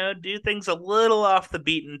 like, do things a little off the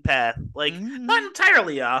beaten path. Like, not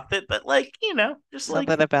entirely off it, but, like, just like,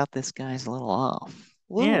 Something about this guy's a little off,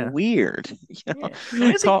 a little Yeah. weird.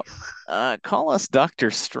 Yeah. Call us Doctor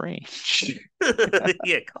Strange.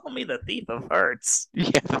 Yeah, call me the thief of hearts.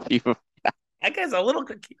 Yeah, the thief of. That guy's a little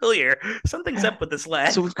peculiar. Something's up with this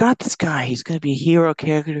lad. So we've got this guy. He's going to be a hero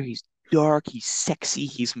character. He's dark. He's sexy.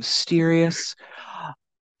 He's mysterious.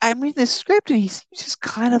 I read the script and he's just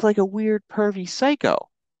kind of like a weird, pervy psycho.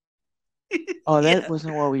 Oh, that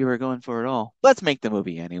wasn't what we were going for at all. Let's make the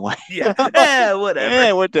movie anyway. Yeah,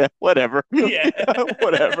 whatever. Whatever. Yeah,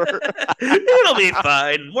 whatever. It'll be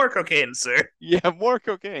fine. More cocaine, sir. Yeah, more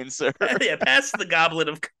cocaine, sir. Yeah, pass the goblet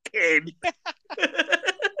of cocaine.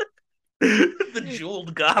 The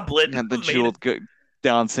jeweled goblet. And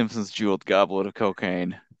Don Simpson's jeweled goblet of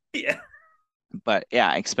cocaine. Yeah. But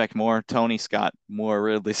yeah, expect more Tony Scott, more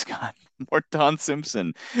Ridley Scott, more Don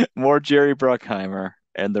Simpson, more Jerry Bruckheimer,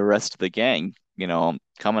 and the rest of the gang.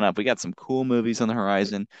 Coming up, we got some cool movies on the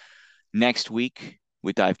horizon. Next week,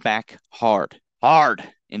 we dive back hard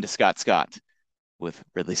into Scott with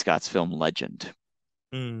Ridley Scott's film Legend.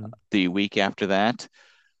 The week after that,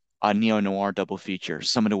 a neo-noir double feature,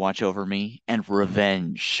 Someone to Watch Over Me and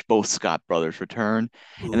Revenge. Both Scott brothers return.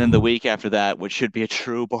 And then the week after that, which should be a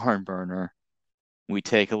true barn burner, we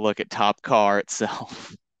take a look at Top Car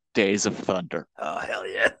itself, Days of Thunder. Oh, hell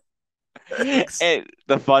yeah. And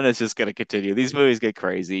the fun is just going to continue. These movies get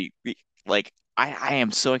crazy. Like, I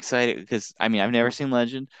am so excited because, I mean, I've never seen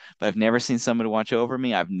Legend, but I've never seen Someone to Watch Over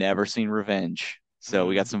Me. I've never seen Revenge. So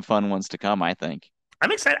we got some fun ones to come, I think.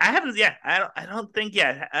 I'm excited. I haven't, I don't think,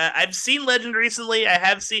 I've seen Legend recently.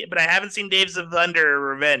 But I haven't seen Days of Thunder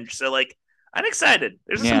or Revenge. So, like, I'm excited.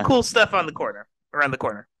 There's some cool stuff around the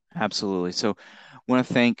corner. Absolutely. So, I want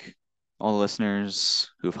to thank all the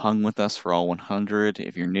listeners who've hung with us for all 100.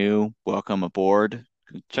 If you're new, welcome aboard.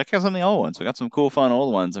 Check out some of the old ones. We got some cool, fun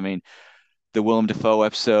old ones. I mean, the Willem Dafoe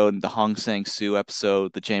episode, the Sang-soo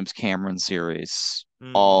episode, the James Cameron series,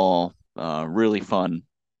 all really fun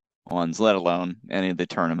ones, let alone any of the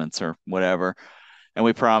tournaments or whatever. And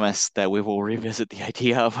we promise that we will revisit the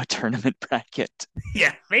idea of a tournament bracket.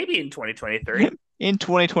 Yeah, maybe in 2023. In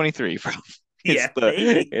 2023, is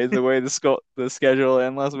the way the schedule,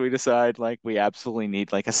 unless we decide like we absolutely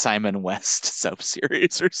need like a Simon West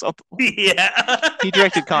sub-series or something. Yeah. He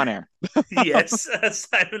directed Con Air. Yes,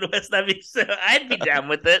 Simon West. I'd be down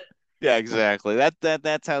with it. Yeah, exactly.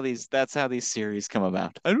 That's how these series come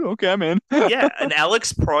about. Okay, I'm in. Yeah, an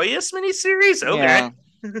Alex Proyas miniseries. Okay. Yeah.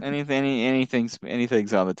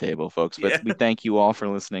 Anything's on the table, folks. But we thank you all for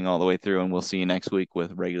listening all the way through, and we'll see you next week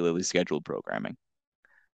with regularly scheduled programming.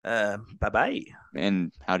 Bye-bye.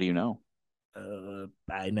 And how do you know?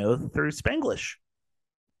 I know through Spanglish.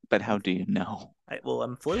 But how do you know?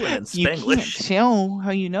 I'm fluent in Spanglish. You can't tell how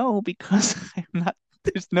you know because I'm not.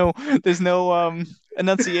 There's no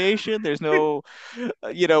enunciation. There's no,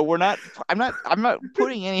 I'm not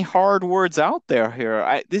putting any hard words out there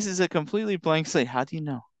here. This is a completely blank slate. How do you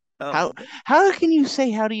know? How can you say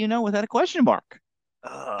how do you know without a question mark?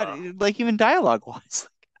 Like even dialogue wise.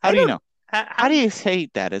 How do you know? How do you say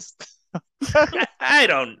that is? I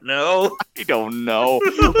don't know. I don't know.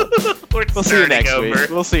 We'll see you next over. week.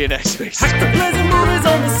 We'll see you next week. Pleasant movies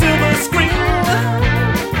on the silver